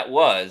 And that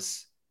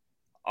was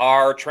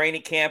our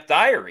training camp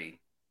diary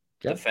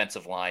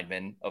defensive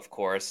lineman, of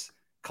course,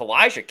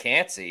 Kalijah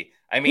Cansey.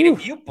 I mean,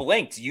 if you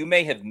blinked, you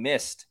may have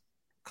missed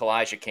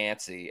Kalijah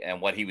Cansey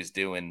and what he was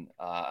doing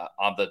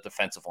on the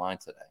defensive line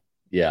today.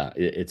 Yeah,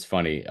 it's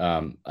funny.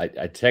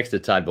 I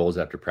texted Todd Bowles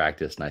after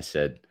practice, and I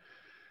said,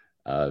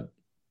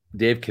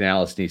 Dave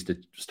Canales needs to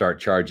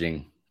start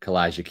charging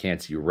Kalijah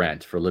Cansey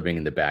rent for living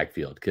in the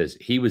backfield, because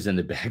he was in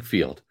the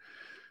backfield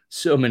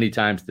so many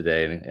times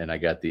today, and I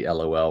got the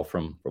LOL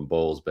from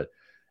Bowles. But,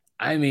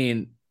 I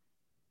mean,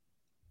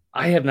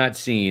 I have not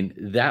seen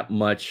that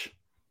much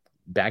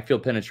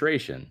backfield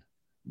penetration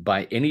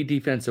by any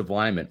defensive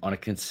lineman on a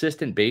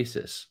consistent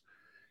basis.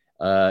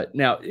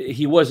 Now,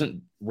 he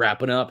wasn't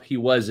wrapping up. He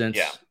wasn't,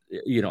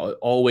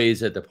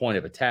 always at the point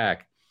of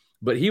attack,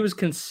 but he was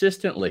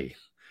consistently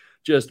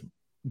just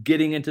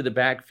getting into the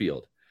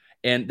backfield.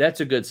 And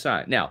that's a good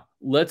sign. Now,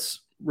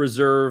 let's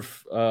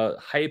reserve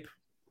hype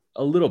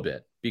a little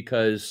bit,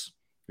 because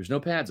there's no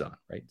pads on,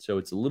 right? So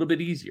it's a little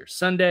bit easier.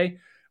 Sunday,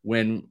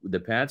 when the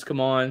pads come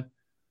on,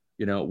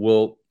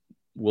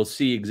 we'll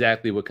see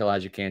exactly what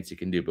Kalijah Cansey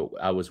can do. But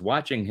I was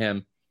watching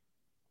him,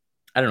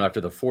 I don't know,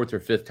 after the 4th or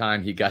 5th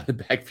time he got the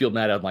backfield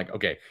mat, I'm like,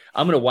 okay,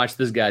 I'm going to watch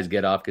this guy's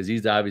get off, because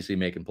he's obviously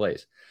making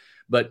plays.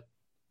 But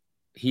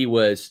he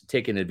was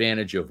taking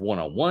advantage of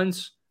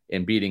one-on-ones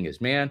and beating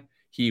his man.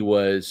 He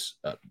was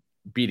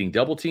beating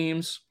double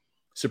teams.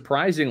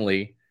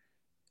 Surprisingly,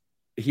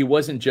 he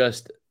wasn't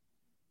just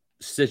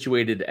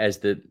situated as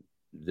the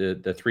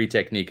 3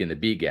 technique in the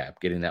B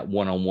gap, getting that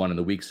one-on-one in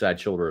the weak side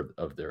shoulder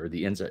of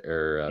the inside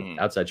or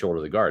outside shoulder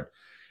of the guard.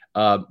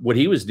 What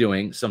he was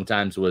doing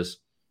sometimes was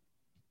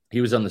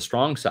he was on the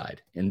strong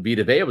side, and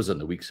Vita Vea was on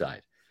the weak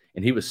side,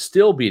 and he was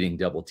still beating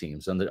double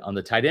teams on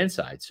the tight end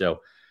side.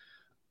 So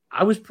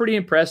I was pretty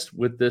impressed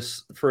with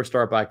this first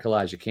start by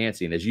Kalijah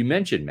Cansey. And as you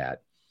mentioned,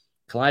 Matt,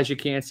 Kalijah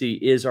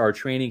Cansey is our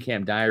training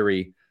camp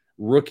diary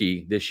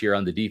rookie this year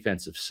on the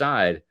defensive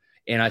side.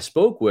 And I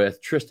spoke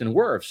with Tristan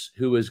Wirfs,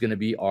 who is going to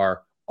be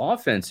our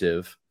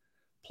offensive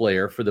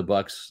player for the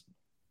Bucs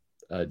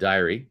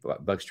diary,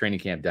 Bucs training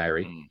camp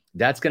diary.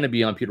 That's going to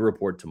be on Pewter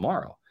Report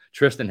tomorrow.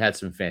 Tristan had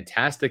some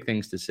fantastic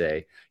things to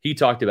say. He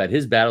talked about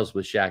his battles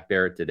with Shaq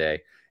Barrett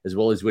today, as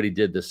well as what he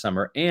did this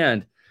summer,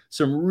 and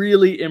some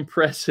really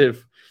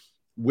impressive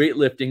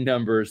weightlifting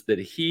numbers that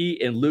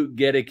he and Luke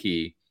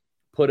Gedeke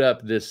put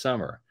up this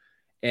summer.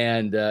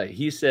 And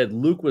he said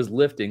Luke was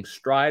lifting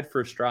stride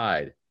for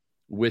stride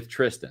with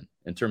Tristan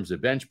in terms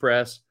of bench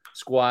press,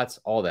 squats,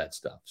 all that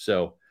stuff.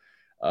 So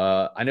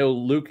I know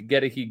Luke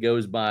Gedeke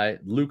goes by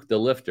Luke the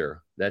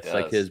Lifter. That's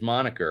like his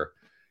moniker.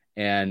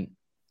 And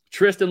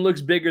Tristan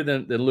looks bigger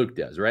than Luke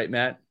does, right,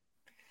 Matt?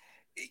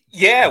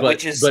 Yeah,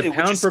 which is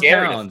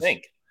scary to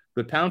think.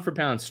 But pound for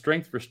pound,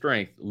 strength for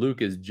strength,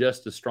 Luke is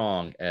just as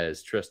strong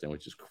as Tristan,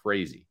 which is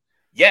crazy.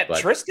 Yeah, but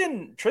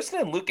Tristan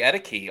and Luke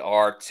Gedeke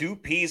are 2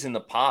 peas in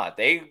the pod.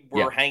 They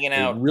were hanging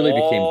out. They really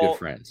became good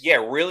friends. Yeah,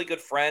 really good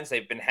friends.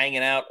 They've been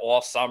hanging out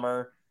all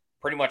summer,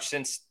 pretty much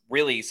since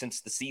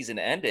the season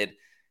ended.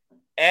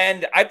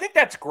 And I think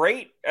that's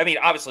great. I mean,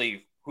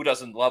 obviously, who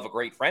doesn't love a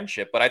great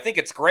friendship? But I think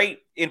it's great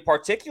in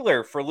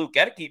particular for Luke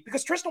Goedeke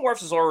because Tristan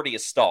Wirfs is already a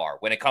star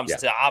when it comes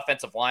to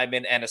offensive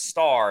linemen and a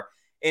star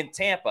in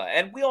Tampa.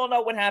 And we all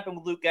know what happened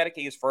with Luke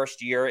Goedeke his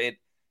first year.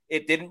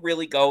 It didn't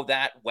really go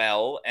that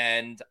well.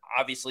 And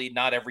obviously,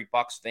 not every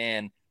Bucs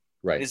fan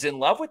is in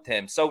love with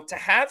him. So to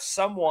have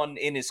someone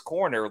in his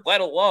corner,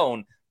 let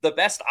alone the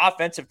best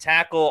offensive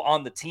tackle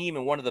on the team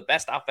and one of the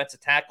best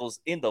offensive tackles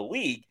in the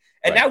league,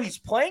 and now he's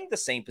playing the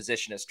same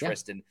position as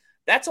Tristan,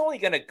 that's only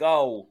going to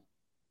go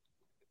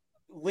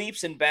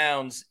leaps and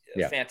bounds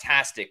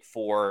fantastic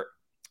for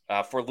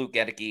Luke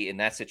Goedeke in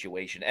that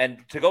situation. And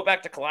to go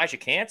back to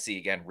Kalijah Kancey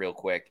again real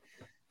quick,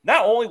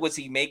 not only was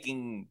he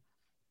making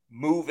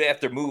move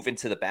after move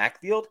into the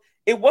backfield,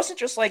 it wasn't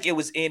just like it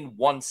was in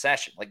one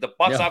session. Like the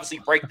Bucs obviously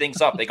break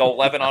things up. They go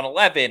 11 on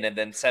 11 and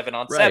then 7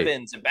 on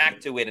 7s and back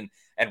to it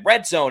and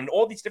red zone and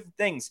all these different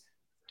things.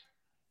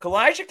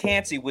 Kalijah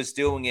Kancey was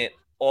doing it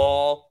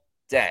all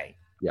day.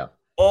 Yeah.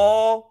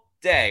 All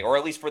day, or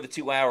at least for the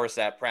 2 hours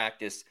that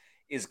practice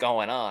is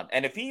going on.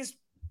 And if he's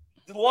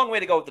a long way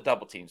to go with the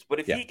double teams, but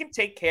if he can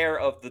take care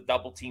of the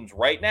double teams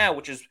right now,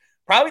 which is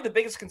probably the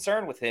biggest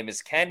concern with him,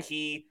 is can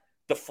he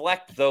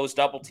deflect those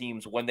double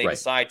teams when they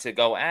decide to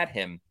go at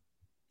him?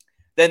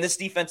 Then this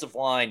defensive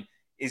line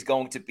is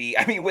going to be,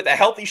 I mean, with a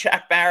healthy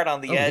Shaq Barrett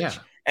on the edge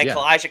and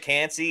Kalijah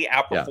Kancey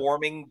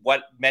outperforming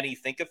what many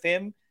think of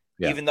him,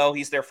 even though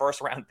he's their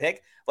first round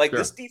pick, like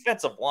this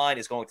defensive line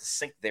is going to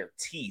sink their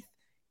teeth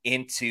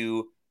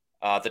into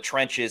the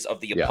trenches of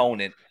the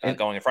opponent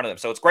going in front of them.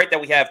 So it's great that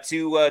we have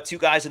two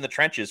guys in the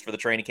trenches for the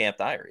training camp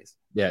diaries.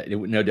 Yeah,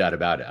 no doubt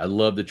about it. I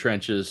love the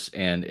trenches,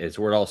 and it's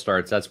where it all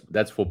starts.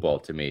 That's football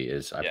to me.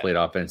 I played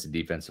offensive and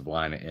defensive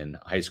line in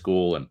high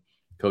school and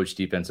coached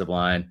defensive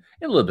line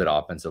and a little bit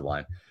of offensive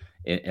line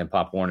in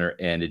Pop Warner.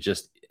 And it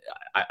just,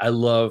 I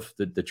love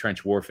the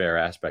trench warfare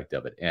aspect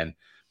of it. And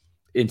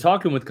in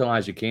talking with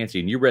Kalijah Kancey,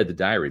 and you read the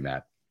diary,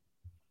 Matt,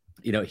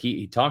 you know,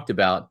 he talked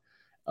about,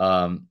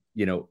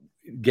 you know,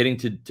 getting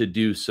to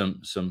do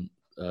some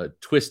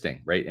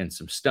twisting, right, and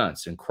some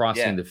stunts and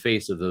crossing the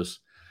face of those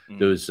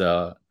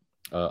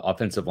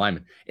offensive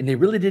linemen, and they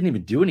really didn't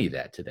even do any of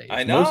that today.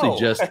 It's mostly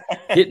just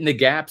hitting the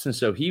gaps, and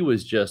so he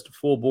was just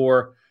full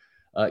bore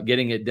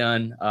getting it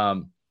done.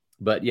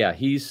 But yeah,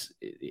 he's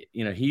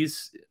the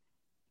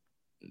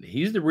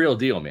real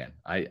deal, man.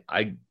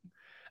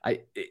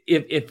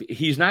 If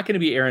he's not going to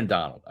be Aaron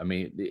Donald, I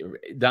mean,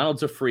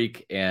 Donald's a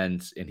freak,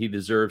 and he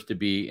deserves to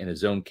be in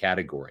his own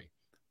category,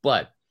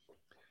 but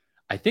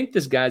I think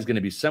this guy's going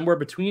to be somewhere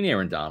between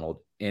Aaron Donald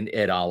and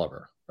Ed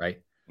Oliver,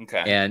 right?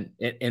 Okay. And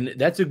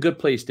that's a good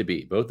place to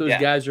be. Both those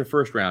guys are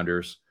first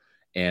rounders.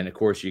 And of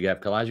course, you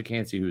got Kalijah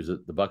Kancey, who's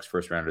the Bucs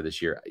first rounder this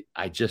year.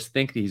 I just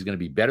think that he's going to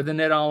be better than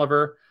Ed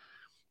Oliver.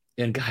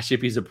 And gosh, if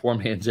he's a poor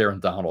man's Aaron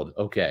Donald,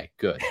 okay,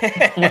 good.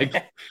 Like,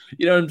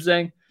 you know what I'm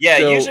saying? Yeah,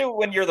 so, usually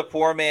when you're the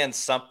poor man's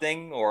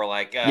something, or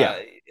like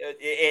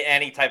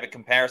any type of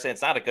comparison,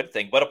 it's not a good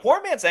thing. But a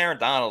poor man's Aaron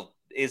Donald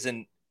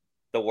isn't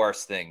the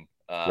worst thing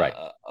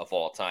of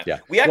all time. Yeah.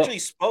 We actually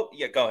spoke.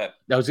 Yeah, go ahead.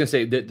 I was going to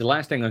say the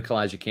last thing on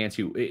Kalijah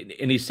Kancey,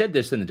 and he said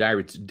this in the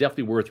diary. It's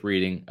definitely worth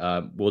reading.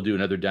 We'll do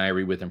another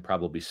diary with him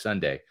probably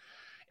Sunday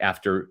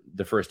after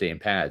the first day in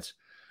pads.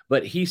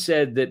 But he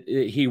said that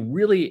he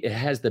really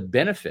has the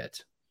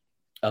benefit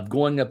of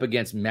going up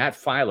against Matt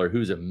Filer,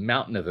 who's a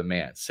mountain of a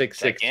man,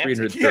 6'6",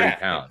 330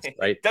 pounds,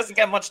 right? Doesn't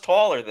get much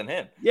taller than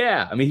him.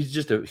 Yeah. I mean, he's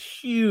just a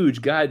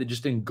huge guy that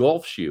just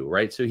engulfs you,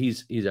 right? So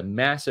he's a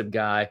massive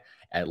guy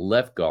at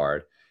left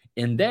guard.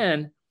 And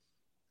then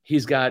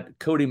he's got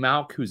Cody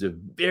Mauch, who's a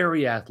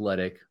very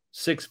athletic,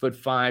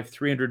 6'5",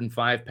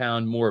 305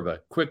 pound, more of a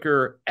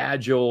quicker,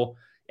 agile,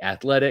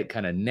 athletic,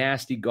 kind of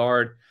nasty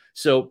guard.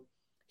 So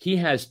he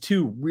has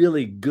two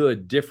really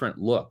good different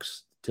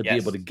looks to be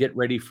able to get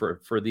ready for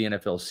the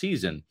NFL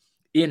season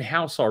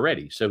in-house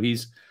already. So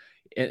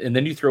and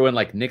then you throw in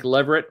like Nick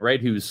Leverett,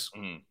 right? Who's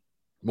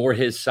more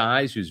his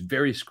size, who's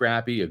very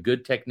scrappy, a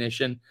good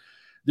technician.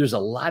 There's a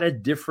lot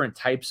of different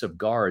types of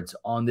guards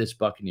on this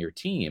Buccaneer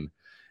team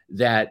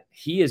that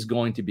he is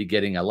going to be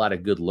getting a lot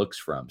of good looks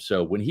from.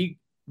 So when he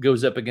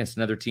goes up against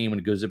another team, when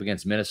he goes up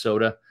against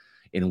Minnesota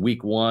in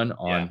week 1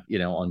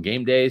 on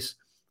game days,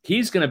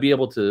 he's going to be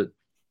able to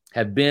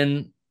have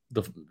been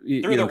through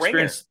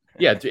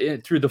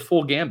the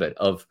full gambit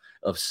of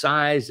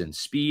size and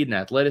speed and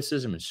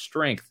athleticism and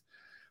strength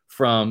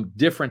from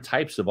different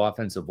types of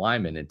offensive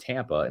linemen in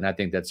Tampa. And I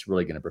think that's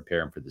really going to prepare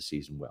him for the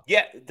season well.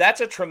 Yeah,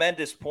 that's a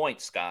tremendous point,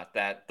 Scott,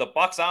 that the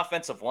Bucs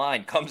offensive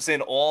line comes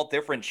in all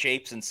different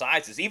shapes and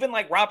sizes. Even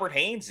like Robert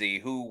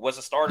Hainsey, who was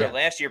a starter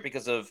last year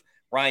because of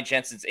Ryan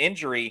Jensen's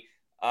injury,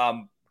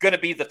 going to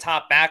be the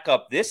top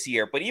backup this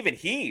year. But even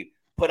he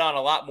put on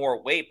a lot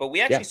more weight. But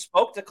we actually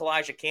spoke to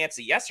Kalijah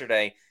Kancey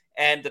yesterday,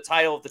 and the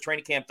title of the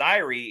training camp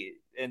diary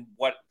and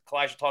what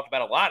Kalijah talked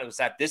about a lot was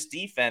that this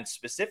defense,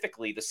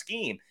 specifically the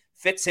scheme,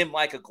 fits him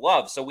like a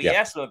glove. So we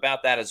asked him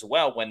about that as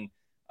well when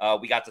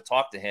we got to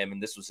talk to him,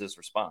 and this was his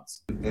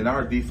response. In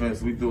our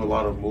defense, we do a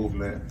lot of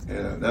movement,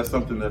 and that's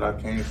something that I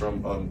came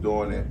from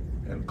doing it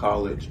in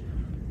college.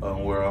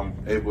 where I'm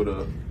able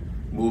to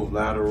move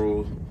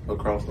laterals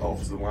across the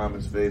offensive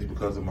lineman's face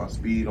because of my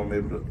speed. I'm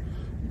able to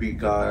beat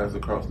guys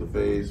across the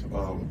face,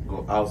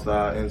 go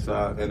outside,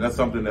 inside, and that's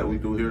something that we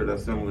do here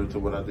that's similar to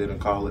what I did in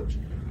college.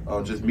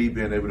 Just me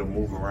being able to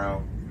move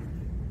around.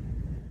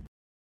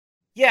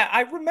 Yeah,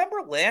 I remember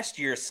last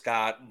year,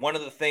 Scott, one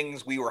of the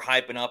things we were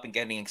hyping up and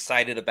getting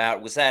excited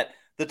about was that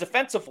the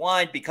defensive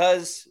line,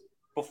 because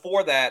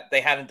before that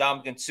they had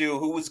Ndamukong Suh,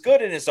 who was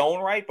good in his own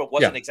right, but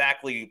wasn't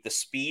exactly the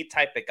speed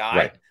type of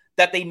guy,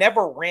 that they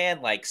never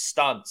ran like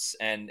stunts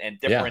and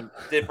different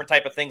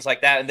type of things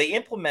like that. And they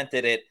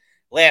implemented it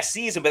last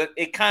season, but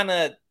it kind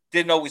of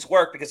didn't always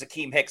work because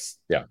Akeem Hicks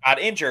got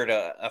injured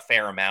a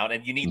fair amount,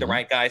 and you need the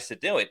right guys to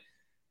do it.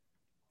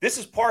 This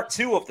is part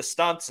 2 of the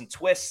stunts and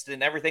twists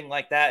and everything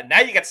like that. And now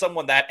you got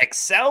someone that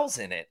excels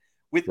in it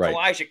with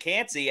Elijah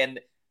Cansey.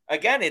 And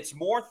again, it's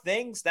more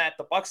things that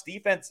the Bucs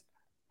defense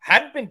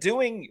hadn't been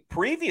doing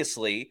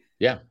previously.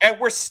 Yeah. And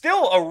we're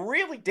still a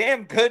really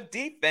damn good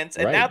defense.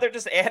 And now they're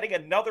just adding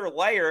another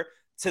layer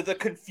to the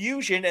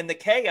confusion and the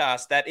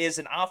chaos that is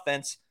an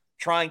offense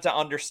trying to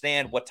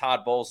understand what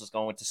Todd Bowles is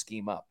going to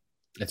scheme up.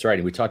 That's right.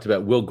 And we talked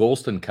about Will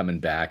Golston coming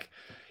back.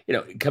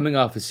 Coming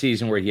off a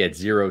season where he had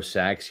 0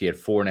 sacks, he had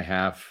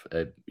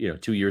 4.5,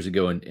 2 years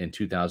ago in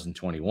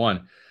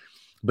 2021.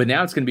 But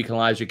now it's going to be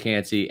Elijah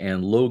Cansey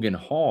and Logan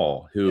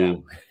Hall,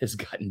 who has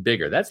gotten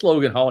bigger. That's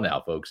Logan Hall now,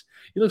 folks.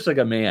 He looks like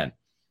a man.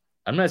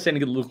 I'm not saying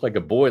he looked like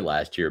a boy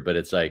last year, but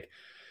it's like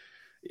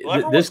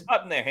everyone's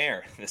cutting their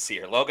hair this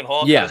year. Logan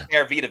Hall cut his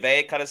hair. Vita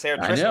Vea cut his hair.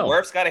 Tristan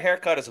Wirfs got a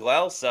haircut as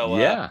well. So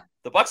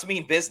the Bucs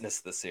mean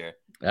business this year.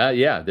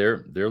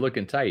 They're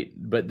looking tight.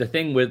 But the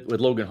thing with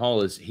Logan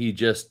Hall is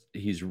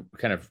he's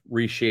kind of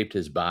reshaped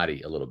his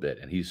body a little bit,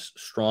 and he's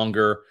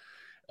stronger,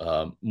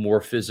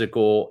 more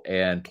physical,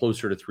 and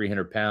closer to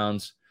 300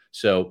 pounds.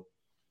 So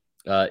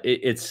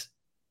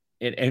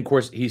and of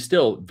course he's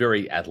still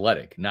very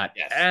athletic, not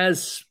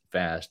as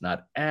fast,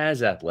 not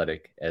as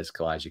athletic as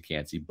Elijah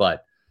Cansey,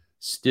 but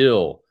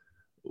still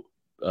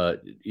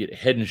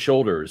head and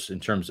shoulders in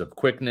terms of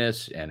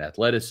quickness and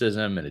athleticism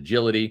and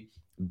agility,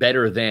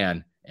 better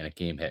than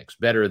Akeem Hicks,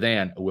 better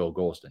than a Will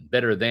Golston,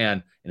 better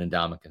than an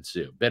Ndamukong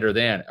Suh, better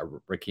than a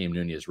Raheem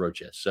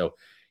Nunez-Roches. So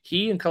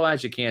he and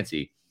Elijah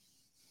Cansey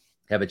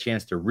have a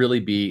chance to really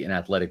be an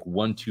athletic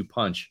 1-2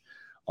 punch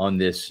on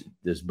this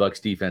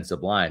Bucs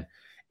defensive line.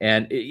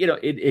 And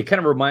it kind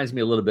of reminds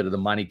me a little bit of the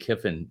Monty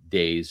Kiffin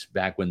days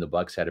back when the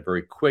Bucs had a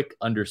very quick,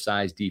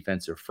 undersized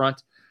defensive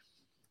front.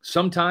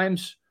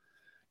 Sometimes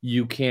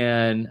you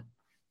can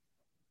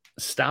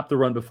stop the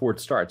run before it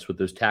starts with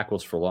those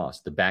tackles for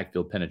loss, the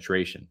backfield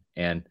penetration.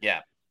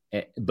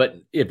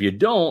 But if you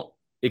don't,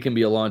 it can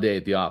be a long day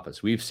at the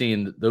office. We've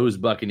seen those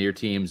Buccaneer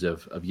teams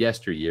of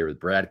yesteryear with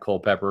Brad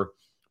Culpepper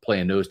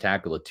playing nose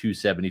tackle at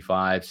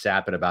 275,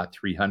 Sapp at about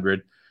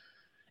 300.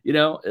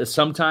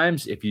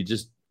 Sometimes if you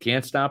just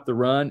can't stop the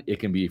run, it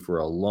can be for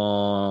a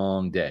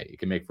long day. It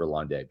can make for a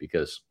long day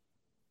because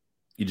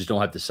you just don't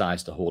have the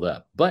size to hold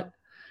up. But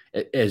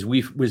as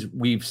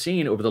we've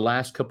seen over the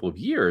last couple of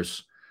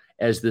years,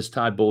 as this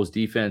Todd Bowles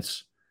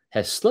defense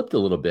has slipped a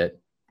little bit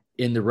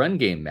in the run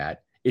game,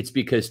 Matt, it's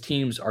because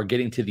teams are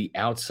getting to the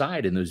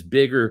outside and those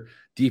bigger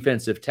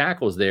defensive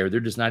tackles there.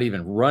 They're just not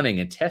even running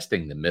and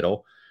testing the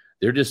middle.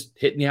 They're just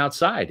hitting the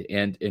outside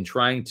and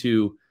trying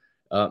to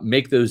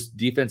make those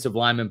defensive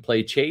linemen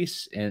play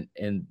chase, and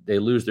they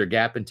lose their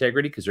gap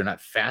integrity because they're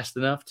not fast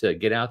enough to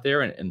get out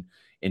there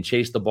and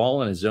chase the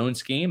ball in a zone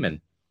scheme.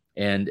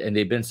 And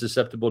they've been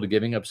susceptible to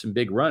giving up some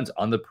big runs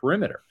on the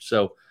perimeter.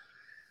 So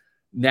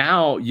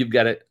now you've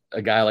got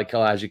a guy like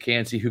Elijah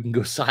Cansey who can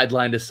go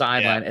sideline to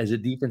sideline as a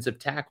defensive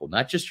tackle,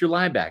 not just your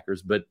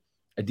linebackers, but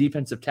a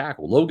defensive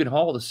tackle. Logan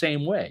Hall the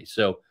same way.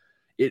 So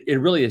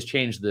it really has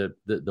changed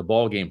the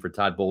ball game for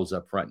Todd Bowles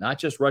up front, not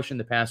just rushing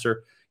the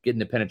passer, getting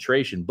the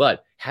penetration,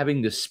 but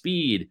having the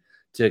speed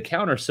to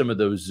counter some of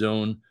those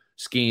zone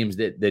schemes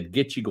that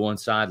get you going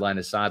sideline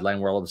to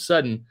sideline, where all of a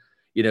sudden,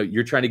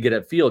 you're trying to get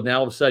upfield. Now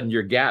all of a sudden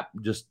your gap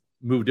just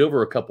moved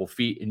over a couple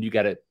feet, and you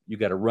got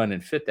to run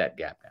and fit that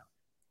gap now.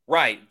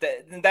 Right.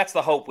 That's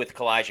the hope with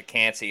Elijah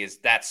Cansey, is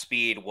that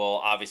speed will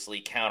obviously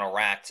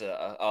counteract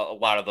a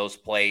lot of those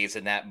plays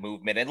and that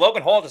movement. And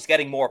Logan Hall just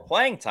getting more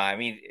playing time. I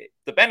mean,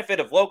 the benefit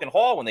of Logan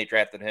Hall when they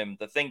drafted him,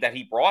 the thing that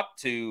he brought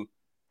to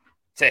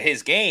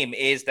his game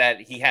is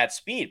that he had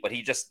speed, but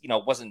he just,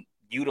 wasn't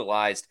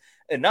utilized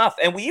enough.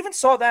 And we even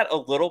saw that a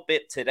little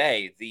bit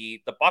today.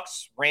 The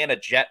Bucs ran a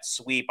jet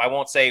sweep. I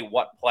won't say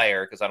what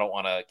player because I don't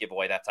want to give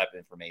away that type of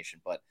information,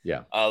 but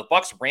the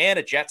Bucs ran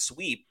a jet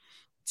sweep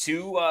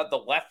to the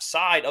left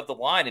side of the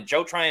line, and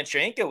Joe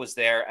Tryanchenko was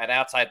there at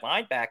outside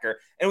linebacker,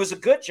 and it was a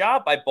good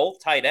job by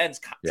both tight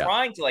ends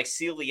trying to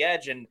seal the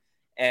edge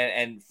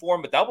and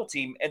form a double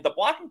team, and the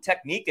blocking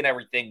technique and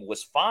everything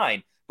was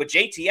fine, but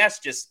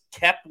JTS just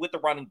kept with the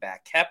running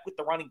back,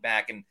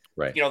 and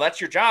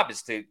that's your job,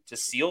 is to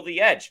seal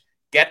the edge,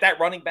 get that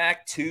running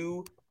back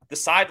to the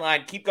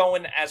sideline, keep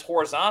going as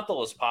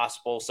horizontal as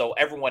possible so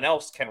everyone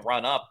else can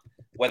run up,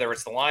 whether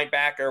it's the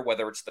linebacker,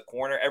 whether it's the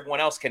corner,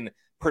 everyone else can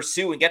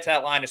pursue and get to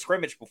that line of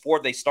scrimmage before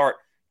they start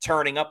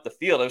turning up the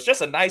field. It was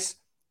just a nice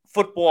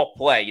football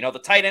play. The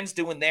tight ends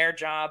doing their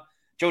job,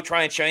 Joe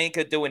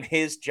Tryon-Shoyinka doing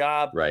his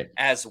job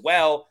as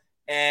well.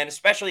 And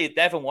especially if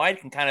Devin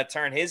White can kind of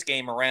turn his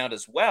game around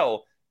as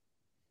well.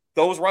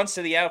 Those runs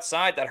to the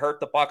outside that hurt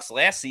the Bucs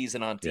last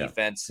season on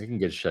defense. They can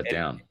get shut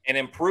down. And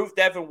improve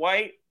Devin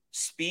White,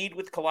 speed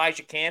with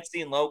Kalijah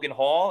Cansey and Logan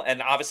Hall,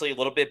 and obviously a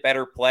little bit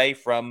better play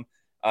from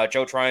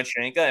Joe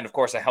Tryon-Shoyinka, and of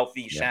course a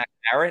healthy Shaq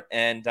Barrett.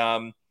 And,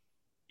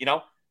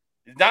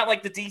 not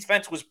like the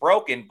defense was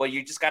broken, but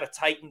you just got to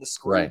tighten the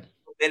screw a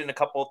bit in a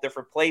couple of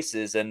different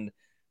places, and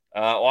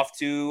off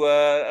to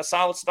a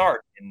solid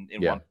start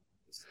in one.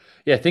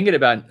 Yeah, thinking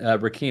about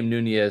Rakeem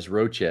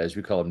Nunez-Roches,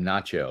 we call him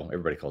Nacho.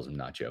 Everybody calls him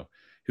Nacho,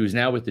 who's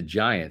now with the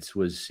Giants,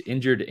 was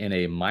injured in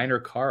a minor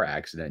car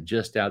accident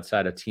just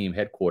outside of team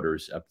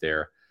headquarters up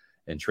there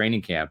in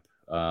training camp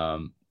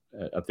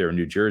up there in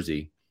New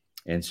Jersey.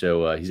 And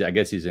so I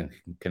guess he's in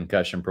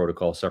concussion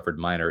protocol, suffered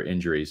minor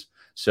injuries.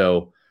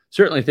 So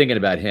certainly thinking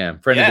about him.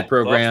 Friend of the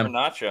program.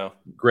 Nacho.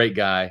 Great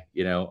guy,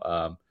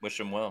 Wish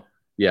him well.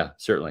 Yeah,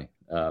 certainly.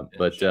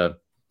 But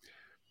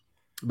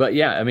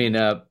yeah, I mean,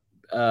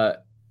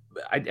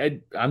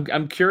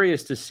 I'm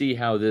curious to see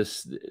how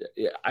this.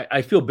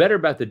 I feel better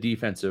about the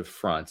defensive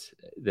front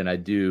than I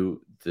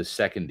do the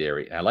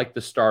secondary. And I like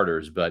the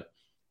starters, but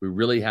we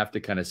really have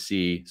to kind of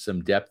see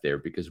some depth there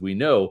because we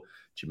know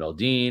Jamel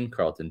Dean,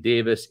 Carlton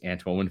Davis,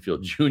 Antoine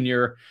Winfield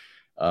Jr.,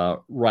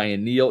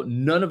 Ryan Neal.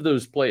 None of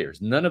those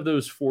players, none of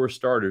those four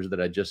starters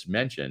that I just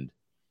mentioned,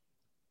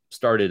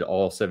 started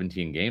all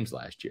 17 games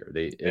last year.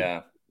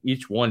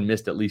 Each one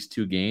missed at least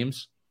 2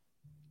 games.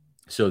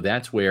 So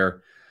that's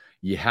where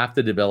you have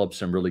to develop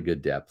some really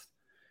good depth.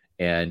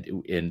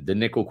 And in the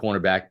nickel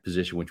cornerback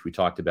position, which we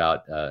talked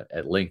about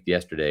at length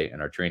yesterday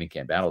in our training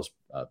camp battles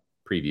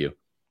preview,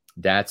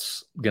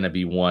 that's going to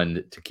be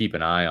one to keep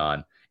an eye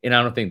on. And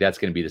I don't think that's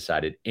going to be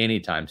decided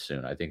anytime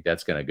soon. I think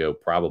that's going to go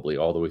probably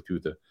all the way through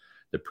the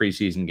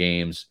preseason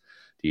games.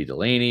 Dee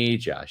Delaney,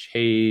 Josh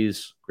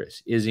Hayes,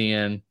 Chris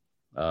Izzian,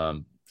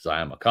 Zion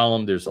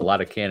McCollum. There's a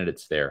lot of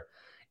candidates there.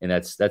 And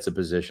that's a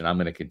position I'm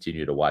going to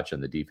continue to watch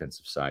on the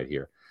defensive side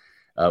here.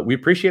 We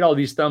appreciate all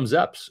these thumbs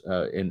ups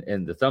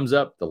and the thumbs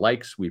up, the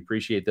likes. We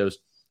appreciate those.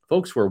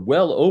 Folks, we're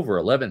well over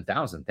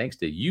 11,000 thanks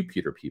to you,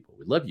 Pewter people.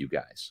 We love you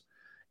guys.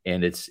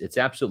 And it's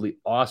absolutely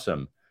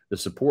awesome. The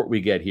support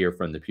we get here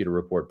from the Pewter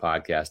Report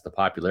podcast, the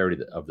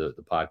popularity of the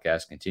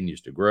podcast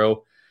continues to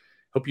grow.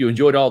 Hope you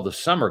enjoyed all the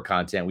summer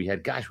content we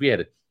had. Gosh, we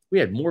had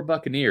more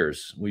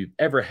Buccaneers we've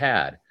ever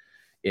had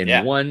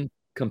in one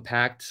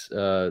compact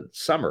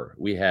summer.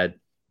 We had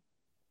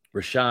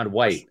Rashad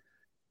White,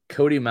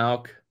 Cody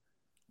Mauch,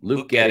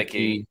 Luke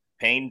Gedeke,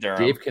 Payne Durham,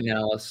 Dave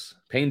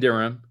Canales,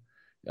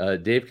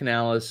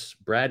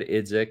 Brad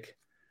Idzik,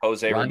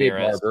 Jose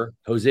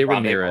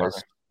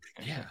Ramirez.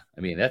 Yeah,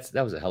 I mean that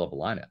was a hell of a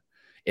lineup.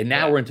 And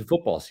now we're into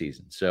football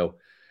season, so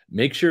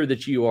make sure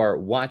that you are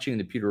watching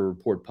the Pewter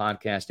Report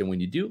podcast. And when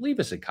you do, leave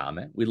us a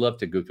comment. We'd love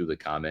to go through the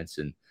comments.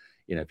 And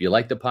if you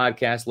like the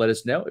podcast, let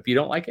us know. If you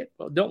don't like it,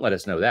 well, don't let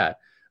us know that.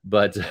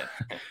 But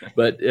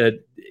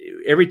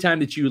every time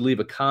that you leave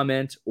a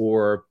comment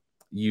or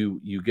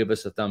you give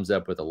us a thumbs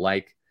up with a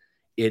like,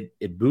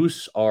 it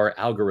boosts our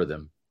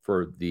algorithm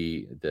for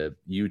the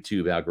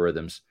YouTube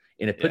algorithms,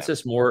 and it puts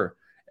us more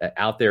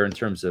out there in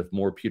terms of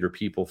more Pewter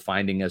people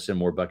finding us and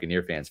more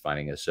Buccaneer fans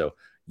finding us. So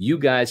you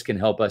guys can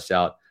help us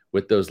out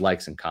with those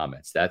likes and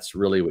comments. That's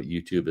really what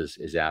YouTube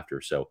is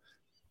after. So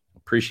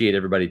appreciate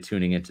everybody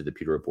tuning into the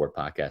Pewter Report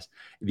podcast.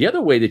 The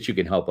other way that you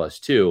can help us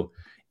too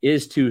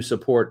is to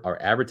support our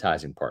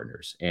advertising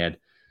partners. And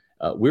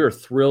we're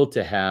thrilled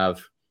to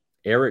have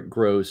Eric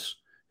Gross,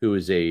 who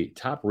is a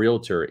top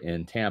realtor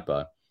in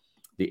Tampa.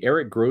 The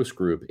Eric Gross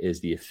Group is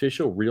the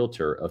official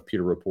realtor of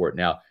Pewter Report.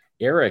 Now,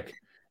 Eric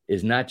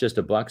is not just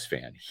a Bucs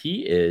fan.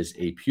 He is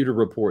a Pewter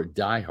Report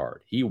diehard.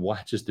 He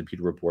watches the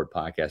Pewter Report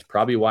podcast,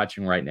 probably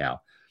watching right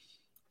now.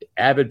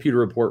 Avid Pewter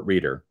Report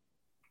reader.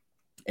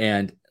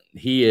 And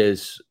he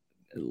is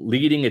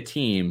leading a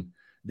team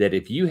that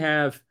if you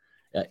have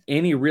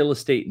any real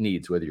estate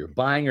needs, whether you're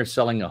buying or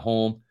selling a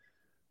home,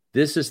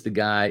 this is the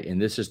guy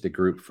and this is the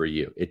group for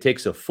you. It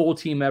takes a full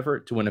team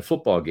effort to win a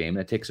football game.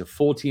 It takes a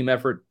full team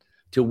effort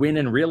to win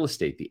in real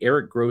estate. The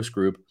Eric Gross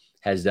Group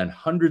has done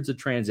hundreds of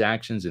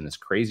transactions in this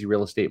crazy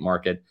real estate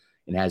market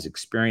and has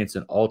experience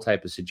in all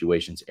types of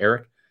situations.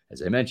 Eric,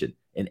 as I mentioned,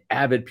 an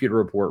avid Pewter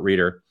Report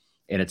reader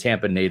and a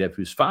Tampa native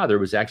whose father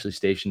was actually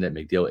stationed at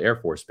MacDill Air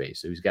Force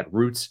Base. So he's got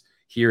roots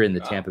here in the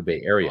Tampa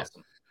Bay area.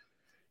 Awesome.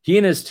 He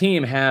and his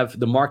team have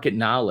the market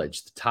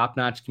knowledge, the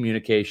top-notch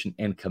communication,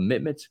 and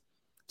commitment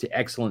to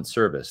excellent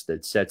service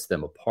that sets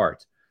them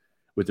apart.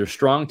 With their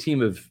strong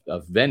team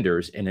of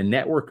vendors and a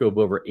network of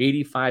over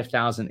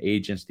 85,000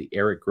 agents, the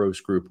Eric Gross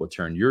Group will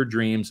turn your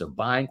dreams of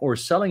buying or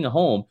selling a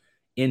home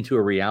into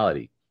a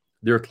reality.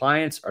 Their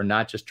clients are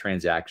not just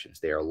transactions.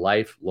 They are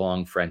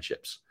lifelong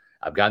friendships.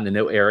 I've gotten to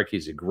know Eric.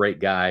 He's a great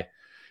guy.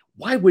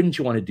 Why wouldn't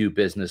you want to do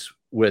business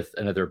with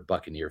another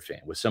Buccaneer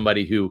fan, with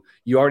somebody who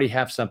you already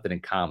have something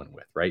in common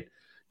with, right?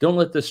 Don't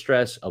let the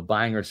stress of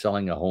buying or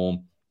selling a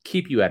home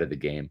keep you out of the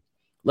game.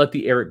 Let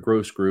the Eric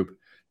Gross Group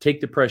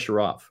take the pressure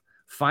off.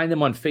 Find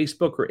them on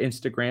Facebook or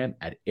Instagram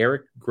at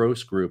Eric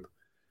Gross Group.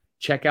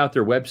 Check out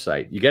their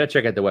website. You got to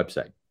check out the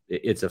website.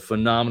 It's a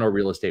phenomenal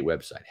real estate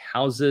website.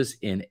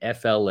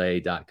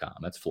 Housesinfla.com.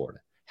 That's Florida.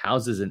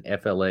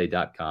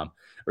 Housesinfla.com.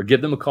 Or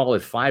give them a call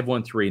at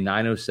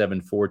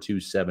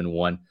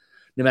 513-907-4271.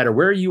 No matter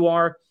where you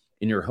are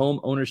in your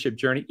home ownership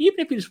journey, even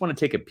if you just want to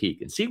take a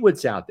peek and see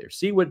what's out there,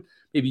 see what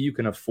maybe you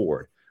can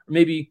afford, or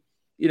maybe,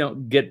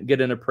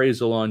 get an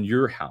appraisal on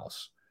your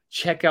house.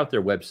 Check out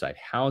their website,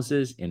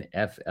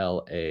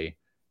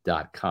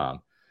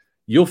 housesinfla.com.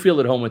 You'll feel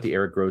at home with the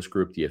Eric Gross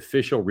Group, the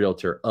official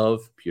realtor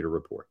of Pewter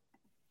Report.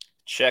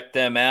 Check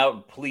them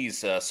out.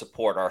 Please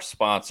support our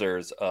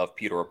sponsors of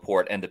Pewter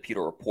Report and the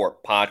Pewter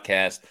Report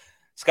podcast.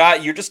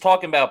 Scott, you're just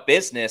talking about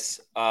business.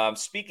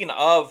 Speaking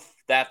of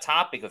that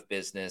topic of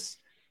business,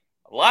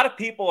 a lot of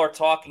people are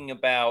talking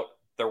about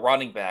the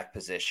running back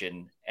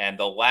position and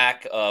the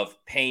lack of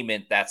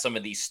payment that some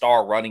of these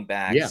star running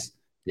backs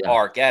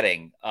are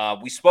getting.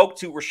 We spoke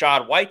to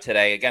Rachaad White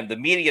today. Again, the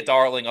media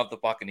darling of the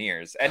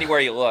Buccaneers. Anywhere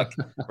you look,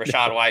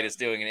 Rachaad White is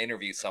doing an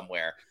interview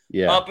somewhere.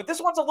 But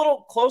this one's a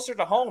little closer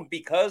to home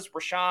because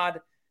Rachaad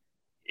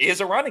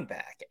is a running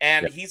back.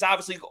 And he's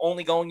obviously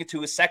only going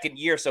into his second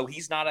year, so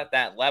he's not at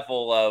that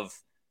level of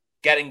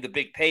getting the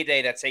big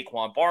payday that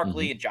Saquon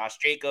Barkley and Josh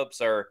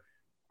Jacobs are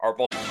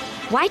both.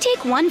 Why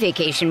take one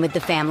vacation with the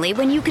family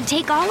when you could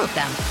take all of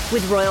them?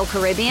 With Royal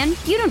Caribbean,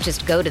 you don't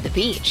just go to the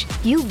beach.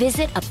 You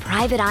visit a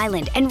private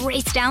island and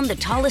race down the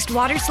tallest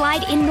water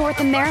slide in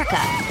North America.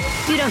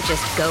 You don't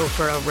just go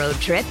for a road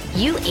trip.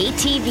 You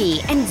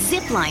ATV and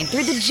zip line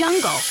through the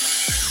jungle.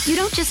 You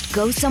don't just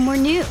go somewhere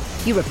new.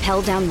 You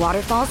rappel down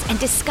waterfalls and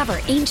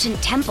discover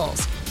ancient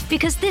temples.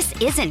 Because this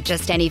isn't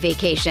just any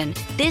vacation.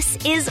 This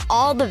is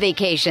all the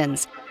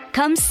vacations.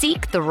 Come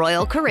seek the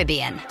Royal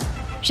Caribbean.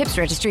 Ships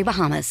Registry,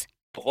 Bahamas.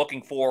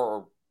 Looking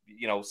for,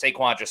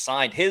 Saquon just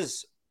signed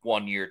his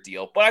 1-year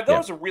deal. But I thought it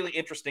was a really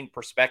interesting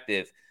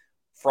perspective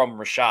from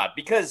Rachaad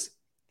because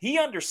he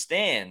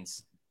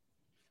understands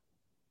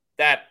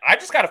that I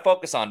just got to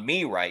focus on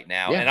me right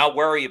now and I'll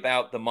worry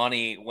about the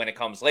money when it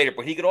comes later.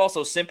 But he could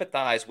also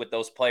sympathize with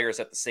those players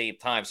at the same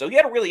time. So he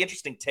had a really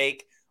interesting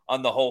take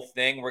on the whole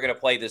thing. We're going to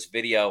play this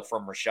video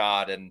from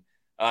Rachaad and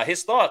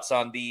his thoughts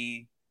on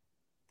the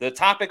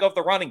topic of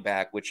the running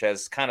back, which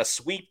has kind of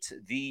swept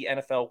the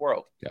NFL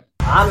world.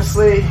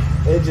 Honestly,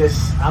 it just,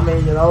 I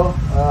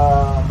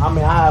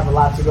have a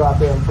lot to go out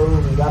there and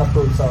prove and got to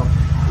prove. So,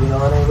 it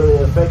ain't really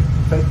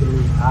affected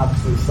me,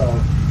 obviously. So,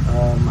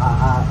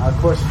 I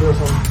of course feel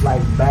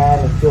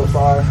bad and feel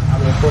sorry.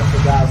 Of course,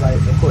 for guys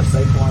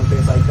Saquon,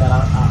 things like that,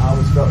 I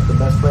always felt the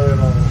best player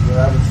on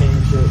whatever team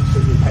should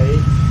get paid.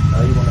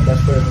 You're one of the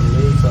best players in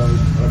the league, so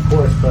of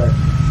course, but,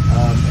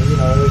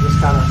 it's just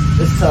kind of,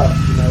 it's tough.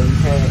 You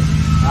can't,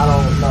 I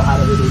don't know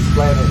how to really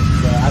explain it,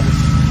 but I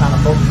just kind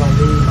of focus on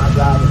me, my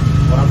job, and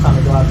what I'm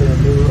trying to go out there and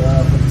do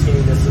for the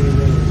team this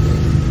season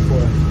and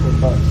for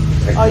Bucs.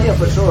 Oh, yeah,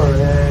 for sure.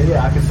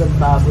 I can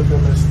sympathize with them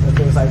and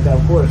things like that,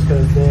 of course,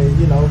 because then,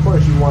 of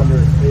course you wonder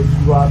if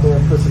you go out there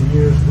and put some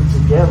years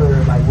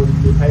together, will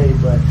you get paid?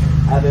 But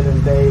at the end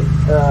of the day,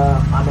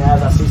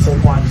 as I see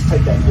Saquon just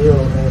take that deal,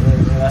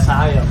 and that's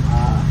how I am.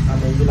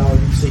 You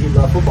see he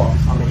loves football. He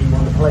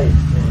wanted to play.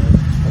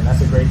 And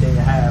that's a great thing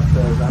to have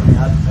because,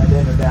 at the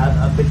end of the day,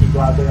 I think he go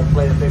out there and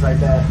play and things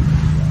like that.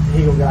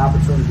 He going to get an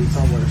opportunity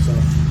somewhere. So,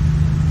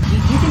 do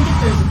you think that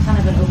there's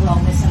kind of an overall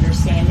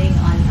misunderstanding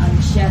on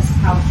just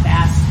how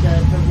vast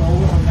the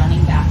role of a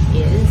running back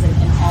is and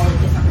all the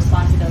different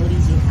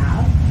responsibilities you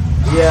have?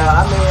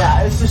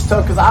 Yeah, it's just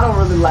tough because I don't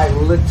really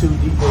look too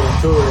deeply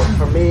into it.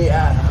 For me,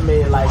 I'm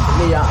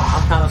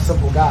kind of a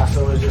simple guy,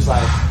 so it's just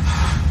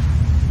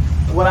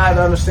what I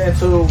understand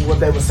too, what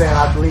they were saying,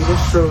 I believe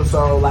it's true.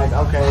 So,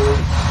 okay,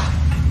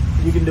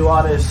 you can do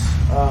all this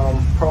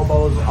Pro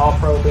Bowls, all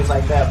pro, things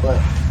like that, but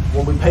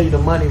when we pay you the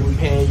money, we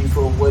paying you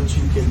for what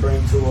you can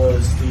bring to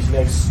us these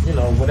next,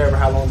 whatever,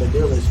 how long the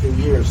deal is, few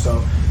years.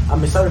 So,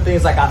 certain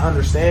things I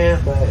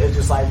understand, but it's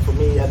just for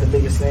me, the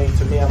biggest thing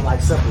to me, I'm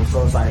simple.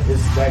 So it's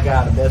is that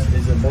guy the best?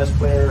 Is he the best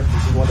player? Is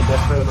he one of the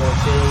best players on the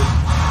team?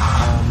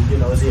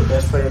 Is he the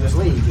best player in this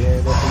league?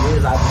 And if he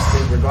is, I just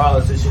think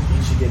regardless, he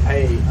should get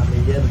paid.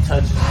 The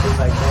touches and things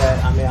like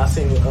that. I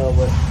seen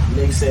what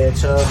Nick said,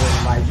 Chubb,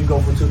 and you go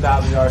for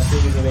 2,000-yard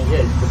season, and you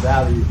get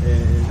value,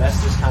 and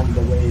that's just kind of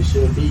the way it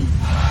should be,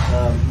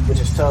 which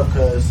is tough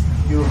because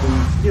you'll be,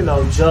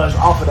 judged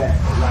off of that,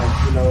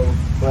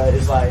 but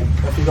it's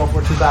if you go for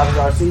a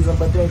 2,000-yard season,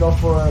 but then go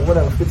for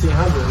whatever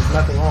 1,500, there's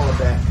nothing wrong with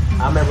that.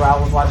 I remember I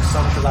was watching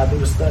something because I do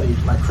the study,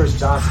 Chris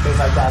Johnson, things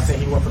like that. I said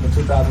he went for the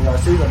 2,000-yard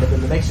season, but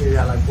then the next year he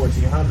had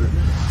 1,400.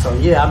 So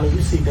you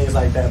see things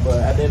like that, but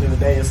at the end of the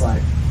day, it's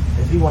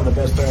if he one of the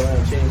best players on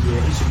the team,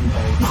 he should be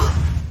paid.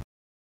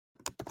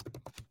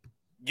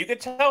 You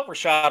could tell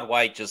Rachaad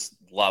White just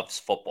loves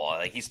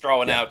football. He's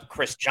throwing out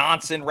Chris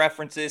Johnson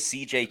references,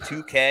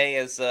 CJ2K,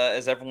 as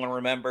everyone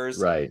remembers.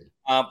 Right.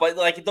 But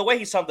the way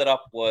he summed it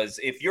up was,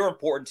 if you're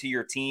important to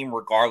your team,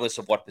 regardless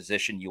of what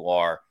position you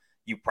are,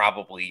 you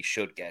probably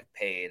should get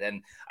paid.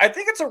 And I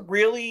think it's a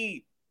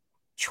really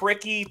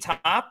tricky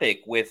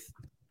topic with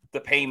the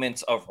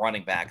payments of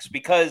running backs,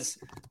 because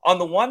on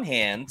the one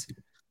hand,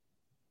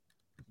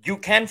 you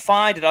can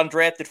find an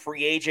undrafted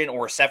free agent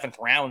or a seventh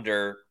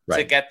rounder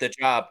to get the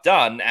job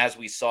done, as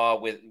we saw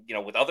with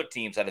other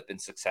teams that have been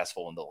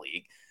successful in the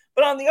league.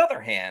 But on the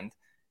other hand,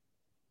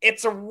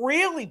 it's a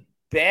really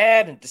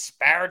bad and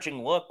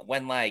disparaging look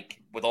when, like,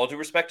 with all due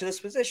respect to this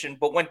position,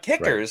 but when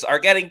kickers are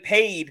getting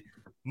paid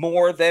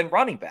more than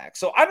running backs.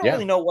 So I don't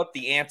really know what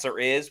the answer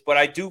is, but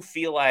I do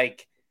feel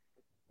like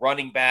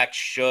running backs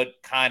should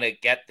kind of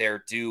get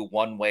their due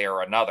one way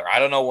or another. I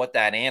don't know what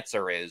that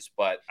answer is,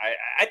 but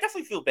I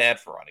definitely feel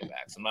bad for running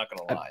backs. I'm not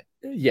going to lie.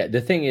 Yeah,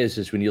 the thing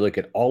is when you look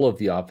at all of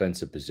the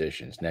offensive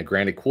positions, now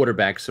granted,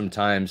 quarterbacks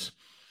sometimes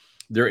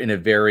they're in a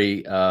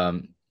very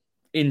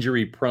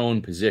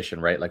injury-prone position,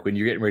 right? Like when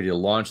you're getting ready to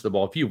launch the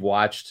ball. If you've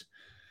watched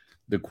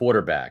The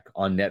Quarterback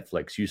on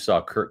Netflix, you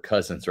saw Kirk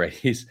Cousins, right?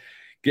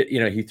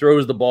 He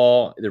throws the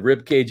ball, the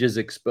rib cage is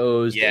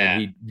exposed,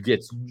 and he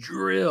gets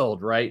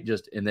drilled, right?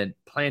 And then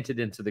planted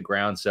into the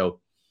ground. So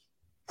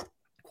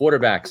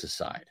quarterbacks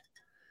aside,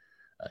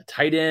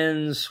 tight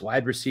ends,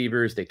 wide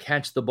receivers, they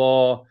catch the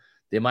ball.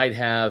 They might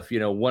have,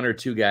 one or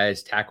two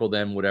guys tackle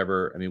them,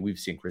 whatever. I mean, we've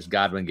seen Chris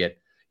Godwin get,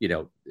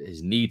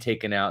 his knee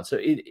taken out. So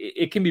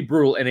it can be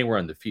brutal anywhere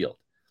on the field.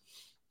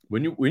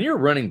 When you're a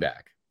running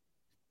back,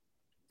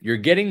 you're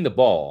getting the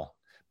ball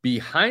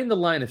behind the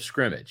line of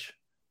scrimmage,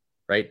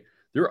 right?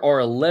 There are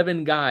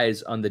 11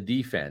 guys on the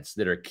defense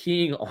that are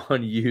keying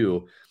on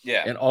you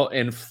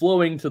and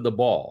flowing to the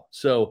ball.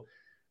 So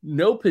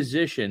no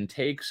position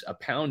takes a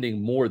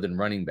pounding more than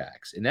running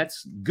backs. And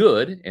that's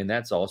good, and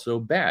that's also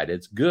bad.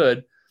 It's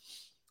good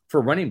for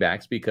running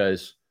backs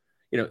because,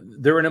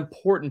 they're an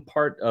important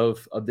part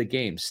of the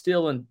game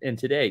still and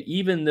today,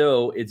 even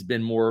though it's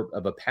been more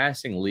of a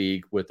passing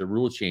league with the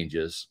rule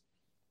changes.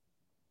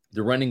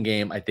 The running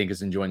game, I think,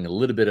 is enjoying a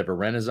little bit of a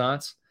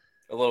renaissance.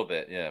 A little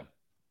bit, yeah.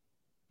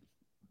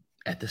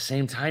 At the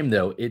same time,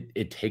 though,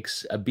 it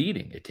takes a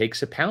beating. It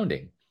takes a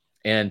pounding.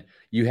 And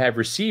you have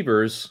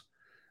receivers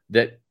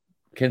that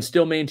can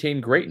still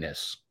maintain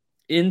greatness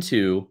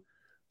into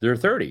their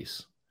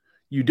 30s.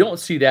 You don't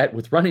see that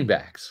with running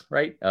backs,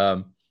 right?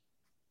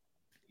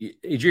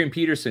 Adrian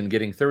Peterson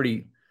getting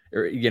 30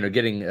 or,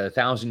 getting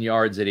 1,000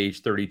 yards at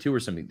age 32 or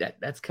something,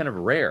 that's kind of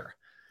rare.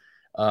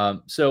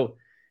 So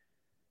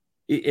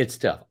it's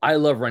tough. I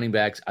love running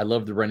backs. I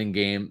love the running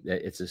game.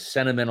 It's a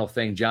sentimental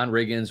thing. John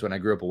Riggins, when I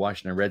grew up a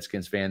Washington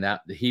Redskins fan,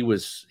 that he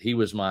was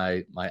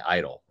my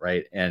idol,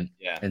 right? And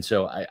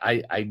so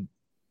I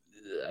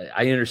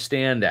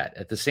understand that.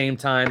 At the same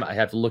time, I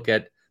have to look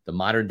at the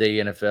modern day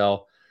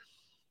NFL,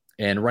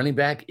 and running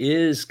back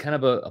is kind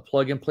of a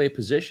plug and play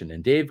position.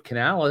 And Dave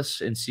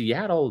Canales in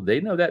Seattle, they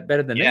know that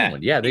better than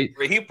anyone. Yeah,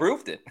 he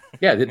proved it.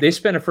 They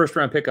spent a first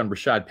round pick on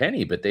Rashad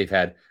Penny, but they've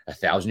had a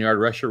 1,000-yard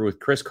rusher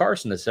with Chris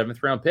Carson, the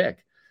 7th round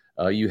pick.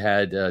 You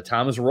had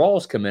Thomas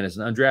Rawls come in as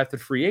an undrafted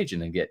free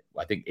agent and get,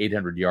 I think,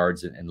 800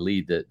 yards and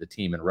lead the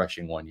team in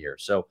rushing one year.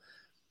 So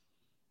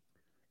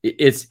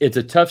it's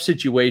a tough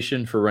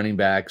situation for running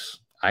backs.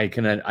 I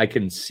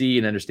can see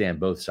and understand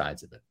both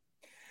sides of it.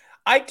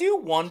 I do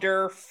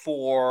wonder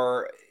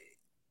for,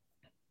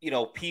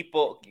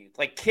 people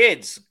like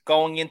kids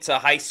going into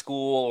high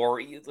school or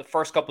the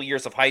first couple of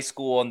years of high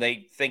school, and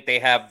they think they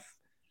have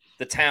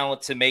the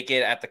talent to make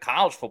it at the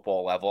college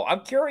football level.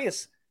 I'm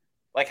curious,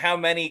 like, how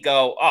many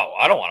go, oh,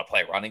 I don't want to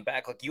play running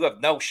back. Like, you have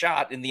no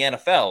shot in the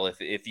NFL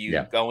if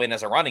you go in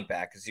as a running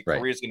back because your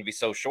career is going to be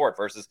so short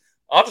versus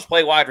I'll just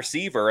play wide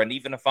receiver. And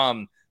even if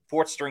I'm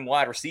fourth string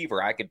wide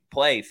receiver, I could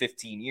play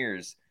 15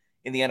 years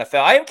in the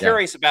NFL. I am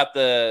curious about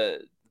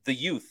the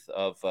youth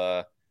of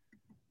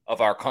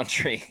our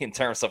country in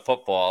terms of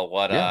football,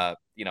 what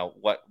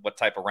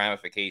type of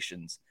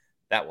ramifications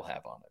that will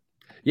have on it.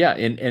 Yeah.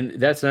 And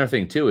that's another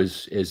thing too,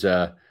 is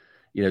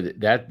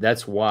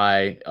that's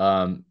why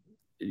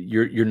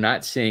you're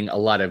not seeing a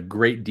lot of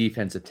great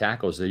defensive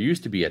tackles. There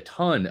used to be a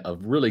ton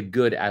of really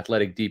good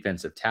athletic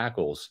defensive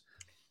tackles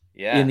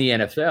in the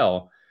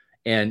NFL.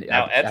 And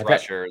now edge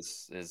rusher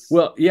is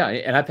well, yeah.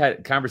 And I've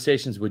had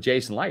conversations with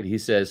Jason Light. He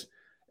says,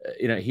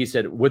 he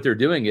said what they're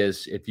doing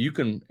is if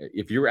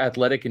you're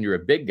athletic and you're a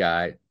big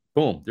guy,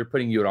 boom, they're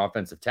putting you at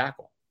offensive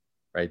tackle,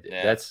 right?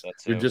 Yeah,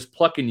 they're just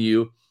plucking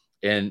you,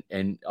 and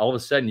all of a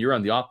sudden you're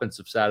on the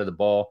offensive side of the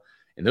ball,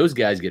 and those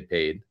guys get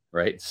paid,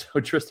 right? So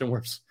Tristan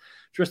Wirfs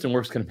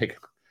going to make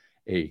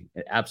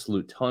an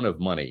absolute ton of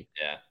money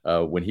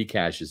when he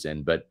cashes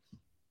in, but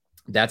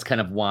that's kind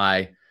of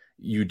why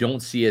you don't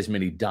see as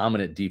many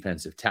dominant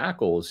defensive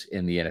tackles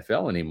in the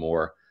NFL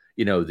anymore.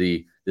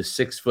 The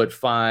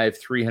 6'5",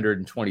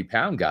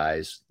 320-pound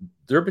guys,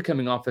 they're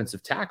becoming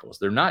offensive tackles.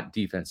 They're not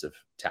defensive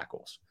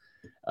tackles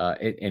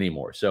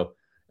anymore. So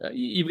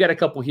you've got a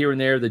couple here and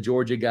there. The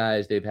Georgia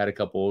guys, they've had a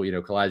couple.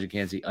 Kalijah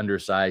Kancey,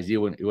 undersized. He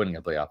wasn't going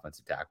to play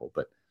offensive tackle,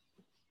 but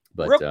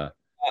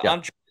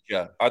on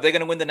Georgia, are they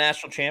going to win the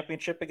national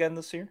championship again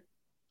this year?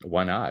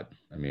 Why not?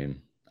 I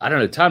mean, I don't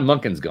know. Todd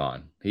Monken's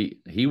gone. He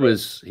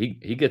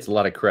gets a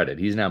lot of credit.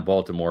 He's now in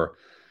Baltimore,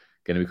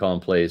 going to be calling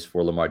plays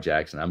for Lamar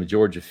Jackson. I'm a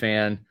Georgia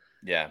fan.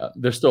 Yeah.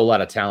 There's still a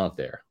lot of talent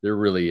there. There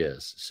really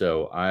is.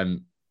 So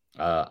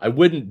I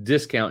wouldn't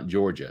discount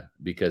Georgia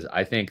because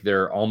I think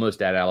they're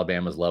almost at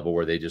Alabama's level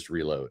where they just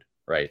reload,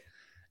 right?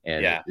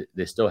 And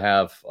they still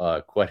have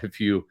quite a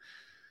few.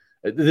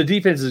 The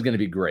defense is going to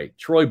be great.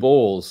 Troy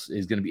Bowles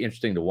is going to be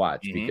interesting to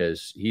watch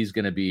because he's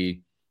going to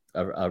be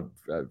a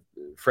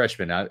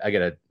freshman. I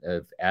got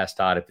to ask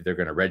Todd if they're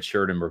going to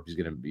redshirt him or if he's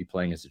going to be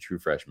playing as a true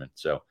freshman.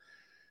 So,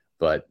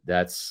 but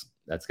that's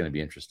going to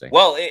be interesting.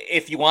 Well,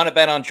 if you want to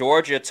bet on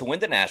Georgia to win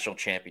the national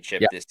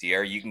championship this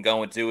year, you can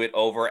go and do it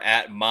over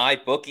at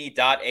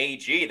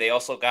mybookie.ag. They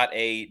also got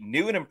a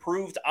new and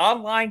improved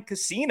online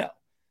casino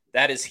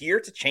that is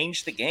here to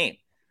change the game.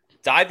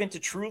 Dive into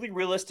truly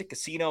realistic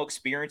casino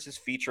experiences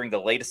featuring the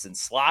latest in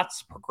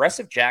slots,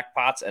 progressive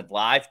jackpots, and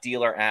live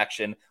dealer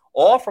action,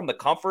 all from the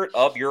comfort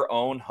of your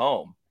own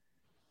home.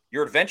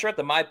 Your adventure at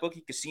the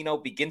MyBookie Casino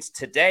begins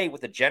today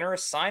with a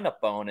generous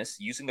sign-up bonus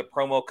using the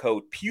promo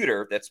code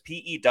PEWTER, that's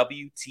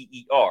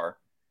PEWTER,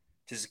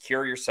 to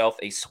secure yourself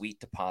a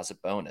sweet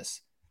deposit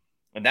bonus.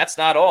 And that's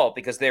not all,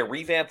 because their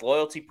revamped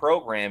loyalty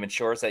program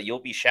ensures that you'll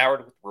be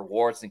showered with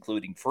rewards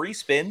including free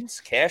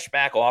spins,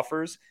 cashback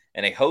offers,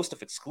 and a host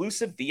of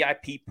exclusive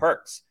VIP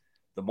perks.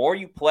 The more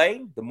you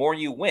play, the more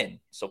you win.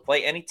 So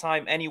play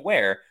anytime,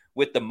 anywhere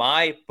with the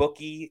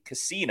MyBookie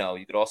Casino.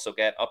 You could also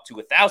get up to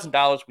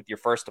 $1,000 with your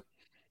first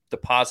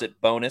deposit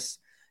bonus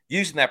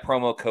using that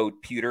promo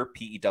code PEWTER,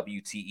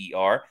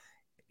 PEWTER.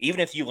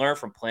 Even if you learn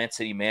from Plant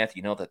City Math,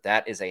 you know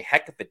that is a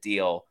heck of a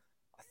deal.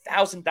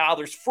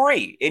 $1,000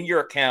 free in your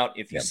account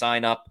if you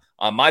sign up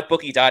on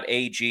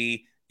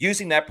mybookie.ag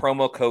using that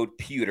promo code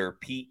PEWTER,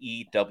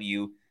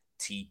 PEWTER.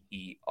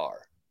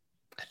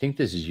 I think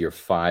this is year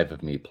 5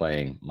 of me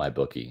playing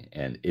MyBookie,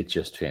 and it's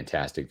just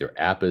fantastic. Their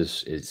app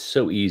is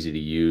so easy to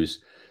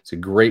use. It's a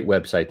great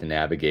website to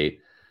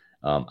navigate.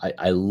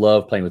 I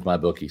love playing with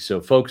MyBookie.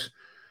 So, folks,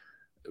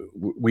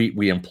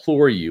 we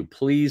implore you,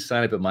 please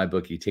sign up at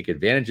MyBookie. Take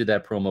advantage of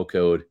that promo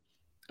code.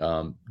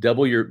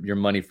 Double your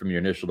money from your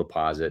initial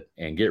deposit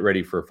and get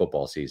ready for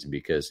football season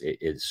because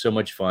it's so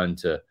much fun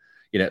to,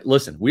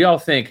 listen, we all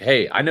think,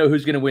 hey, I know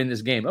who's going to win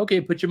this game.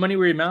 Okay, put your money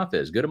where your mouth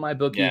is. Go to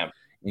MyBookie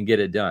and get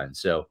it done.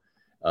 So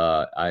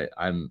I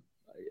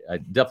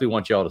definitely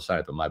want you all to sign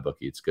up at MyBookie.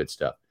 It's good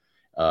stuff.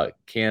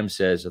 Cam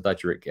says, I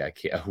thought you were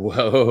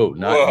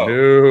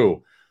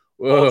new.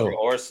 Whoa.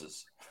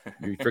 Horses.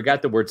 You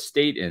forgot the word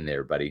state in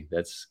there, buddy.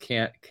 That's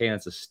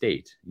Kansas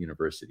State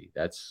University.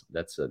 That's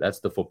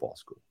the football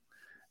school.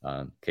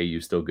 KU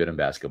still good in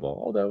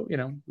basketball, although,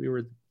 we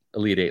were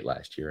Elite 8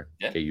 last year.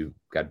 Yeah. KU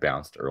got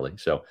bounced early.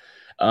 So,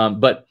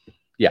 but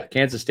yeah,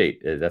 Kansas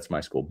State, that's my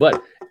school.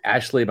 But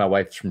Ashley, my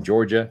wife's from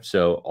Georgia,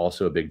 so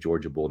also a big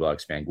Georgia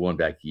Bulldogs fan going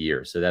back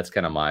years. So that's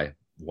kind of my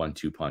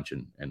 1-2 punch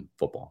in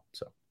football.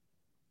 So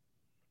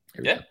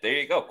there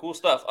you go. Cool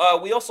stuff.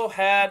 We also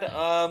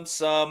had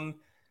some.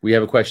 We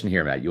have a question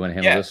here, Matt. You want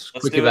to handle this?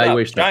 Quick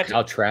evaluation of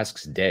Kyle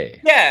Trask's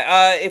day.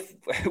 Yeah. If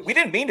we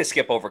didn't mean to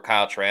skip over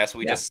Kyle Trask,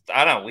 we just,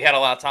 I don't know, we had a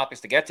lot of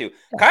topics to get to.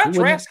 Kyle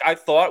Trask, I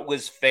thought,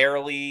 was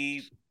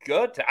fairly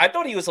good. I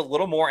thought he was a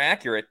little more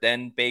accurate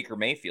than Baker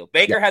Mayfield.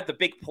 Baker had the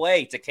big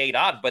play to Cade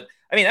Otton, but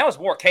I mean, that was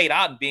more Cade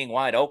Otton being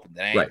wide open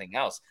than anything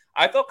else.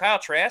 I thought Kyle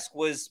Trask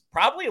was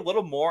probably a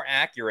little more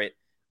accurate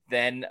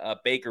than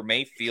Baker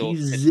Mayfield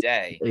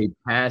today. A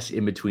pass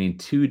in between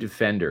 2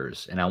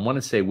 defenders, and I want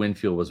to say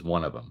Winfield was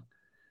one of them.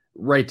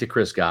 Right to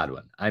Chris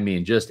Godwin. I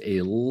mean, just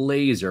a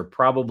laser,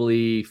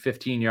 probably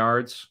 15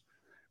 yards,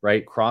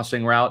 right?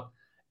 Crossing route,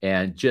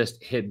 and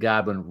just hit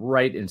Godwin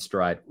right in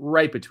stride,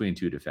 right between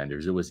 2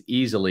 defenders. It was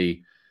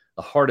easily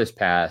the hardest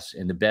pass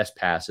and the best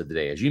pass of the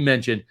day. As you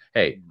mentioned,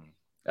 hey,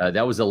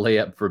 that was a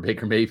layup for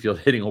Baker Mayfield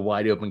hitting a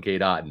wide open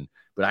Cade Otton.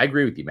 But I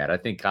agree with you, Matt. I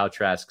think Kyle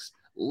Trask's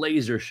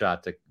laser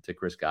shot to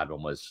Chris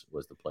Godwin was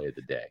the play of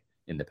the day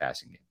in the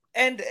passing game.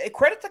 And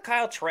credit to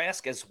Kyle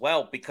Trask as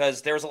well,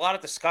 because there was a lot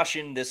of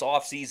discussion this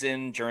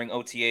offseason during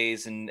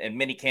OTAs and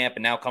minicamp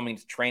and now coming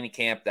to training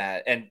camp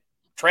and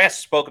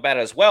Trask spoke about it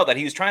as well, that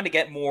he was trying to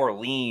get more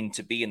lean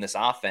to be in this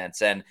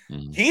offense. And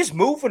he's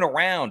moving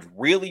around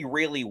really,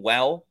 really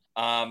well.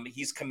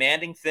 He's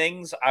commanding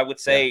things, I would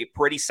say,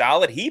 pretty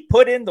solid. He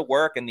put in the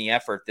work and the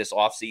effort this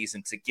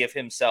offseason to give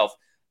himself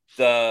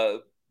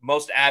the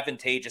most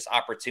advantageous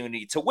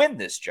opportunity to win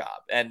this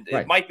job. And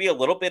it might be a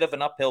little bit of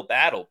an uphill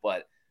battle,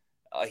 but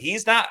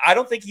he's not. I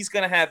don't think he's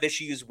going to have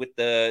issues with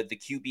the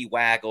QB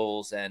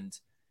waggles and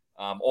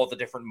all the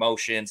different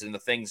motions and the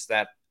things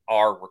that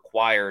are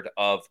required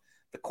of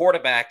the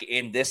quarterback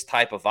in this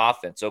type of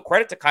offense. So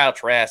credit to Kyle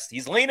Trask.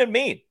 He's lean and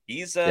mean.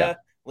 He's a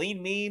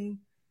lean, mean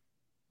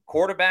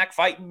quarterback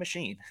fighting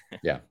machine.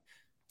 Yeah,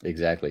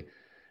 exactly.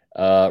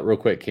 Real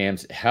quick,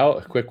 Cams,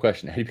 quick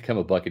question. How do you become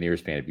a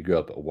Buccaneers fan if you grew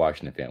up a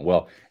Washington fan?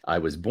 Well, I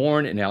was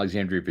born in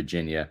Alexandria,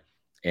 Virginia.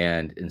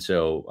 And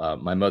so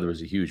my mother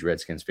was a huge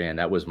Redskins fan.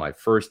 That was my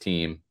first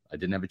team. I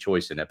didn't have a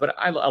choice in it, but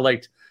I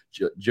liked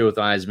Joe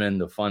Theismann,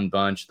 the Fun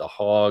Bunch, the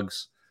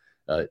Hogs.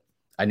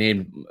 I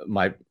named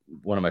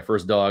one of my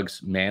first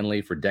dogs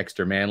Manly for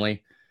Dexter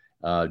Manley.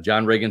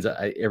 John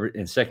Riggins,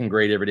 in second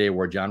grade every day I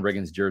wore John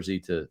Riggins jersey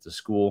to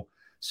school.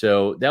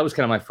 So that was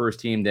kind of my first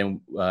team. Then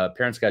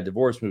parents got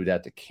divorced, moved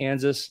out to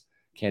Kansas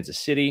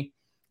City,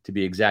 to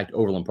be exact,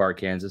 Overland Park,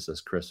 Kansas, as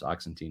Chris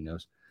Oxentine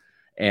knows,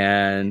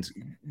 and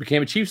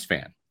became a Chiefs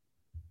fan.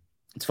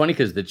 It's funny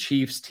because the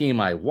Chiefs team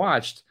I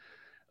watched,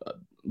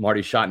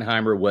 Marty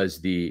Schottenheimer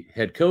was the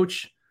head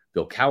coach,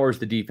 Bill Cowher's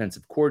the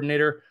defensive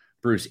coordinator,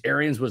 Bruce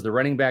Arians was the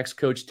running backs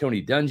coach,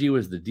 Tony Dungy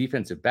was the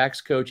defensive backs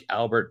coach,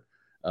 Albert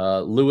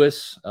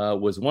Lewis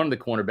was one of the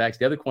cornerbacks.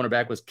 The other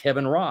cornerback was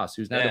Kevin Ross,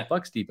 who's now the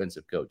Bucs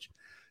defensive coach.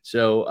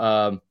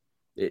 So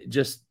it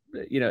just,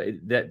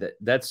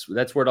 that's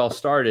where it all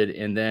started.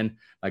 And then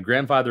my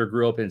grandfather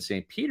grew up in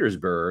St.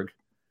 Petersburg,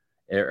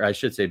 or I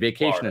should say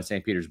vacation Florida. In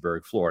St.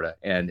 Petersburg, Florida.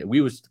 And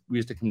we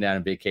used to come down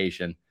on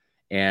vacation,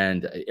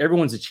 and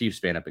everyone's a Chiefs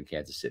fan up in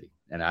Kansas City.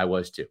 And I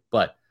was too.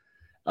 But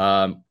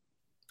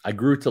I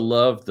grew to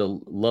love the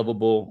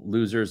lovable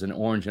losers in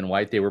orange and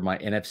white. They were my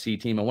NFC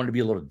team. I wanted to be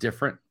a little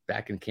different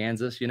back in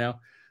Kansas,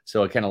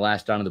 So I kind of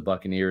latched on to the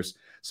Buccaneers.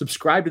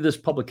 Subscribed to this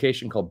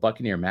publication called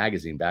Buccaneer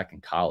Magazine back in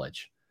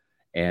college.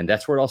 And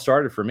that's where it all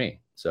started for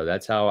me. So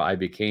that's how I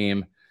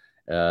became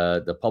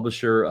the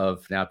publisher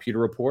of now Pewter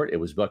Report. It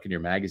was Buccaneer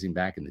Magazine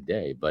back in the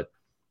day, but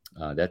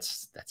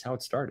that's how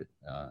it started.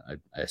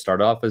 I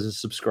started off as a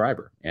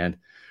subscriber, and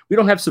we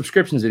don't have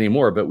subscriptions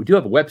anymore, but we do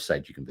have a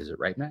website you can visit,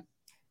 right, Matt?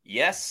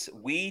 Yes,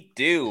 we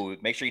do.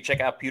 Make sure you check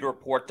out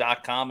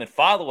pewterreport.com and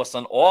follow us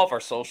on all of our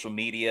social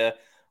media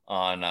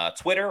on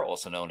Twitter,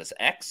 also known as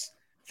X,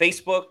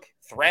 Facebook,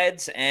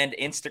 Threads, and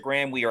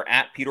Instagram. We are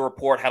at Pewter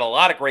Report. Had a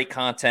lot of great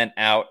content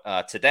out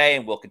today,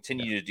 and we'll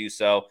continue to do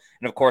so.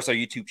 And, of course, our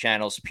YouTube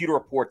channel is Pewter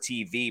Report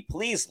TV.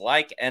 Please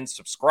like and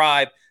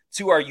subscribe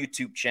to our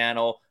YouTube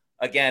channel.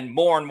 Again,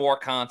 more and more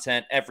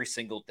content every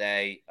single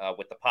day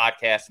with the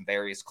podcast and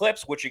various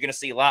clips, which you're going to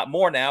see a lot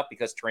more now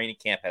because training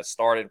camp has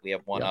started. We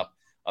have one up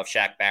of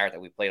Shaq Barrett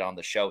that we played on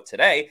the show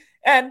today.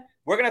 And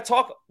we're going to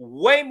talk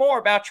way more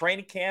about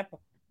training camp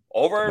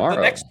over the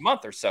next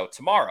month or so,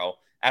 tomorrow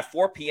at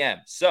 4 p.m.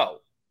 So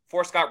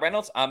for Scott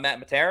Reynolds, I'm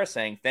Matt Matera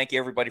saying thank you,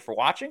 everybody, for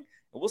watching.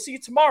 And we'll see you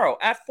tomorrow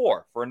at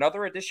 4 for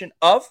another edition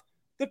of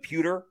the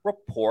Pewter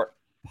Report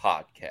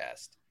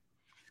podcast.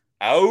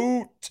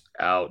 Out.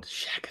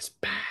 Shaq is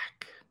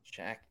back.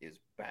 Shaq is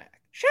back.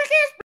 Shaq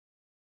is back.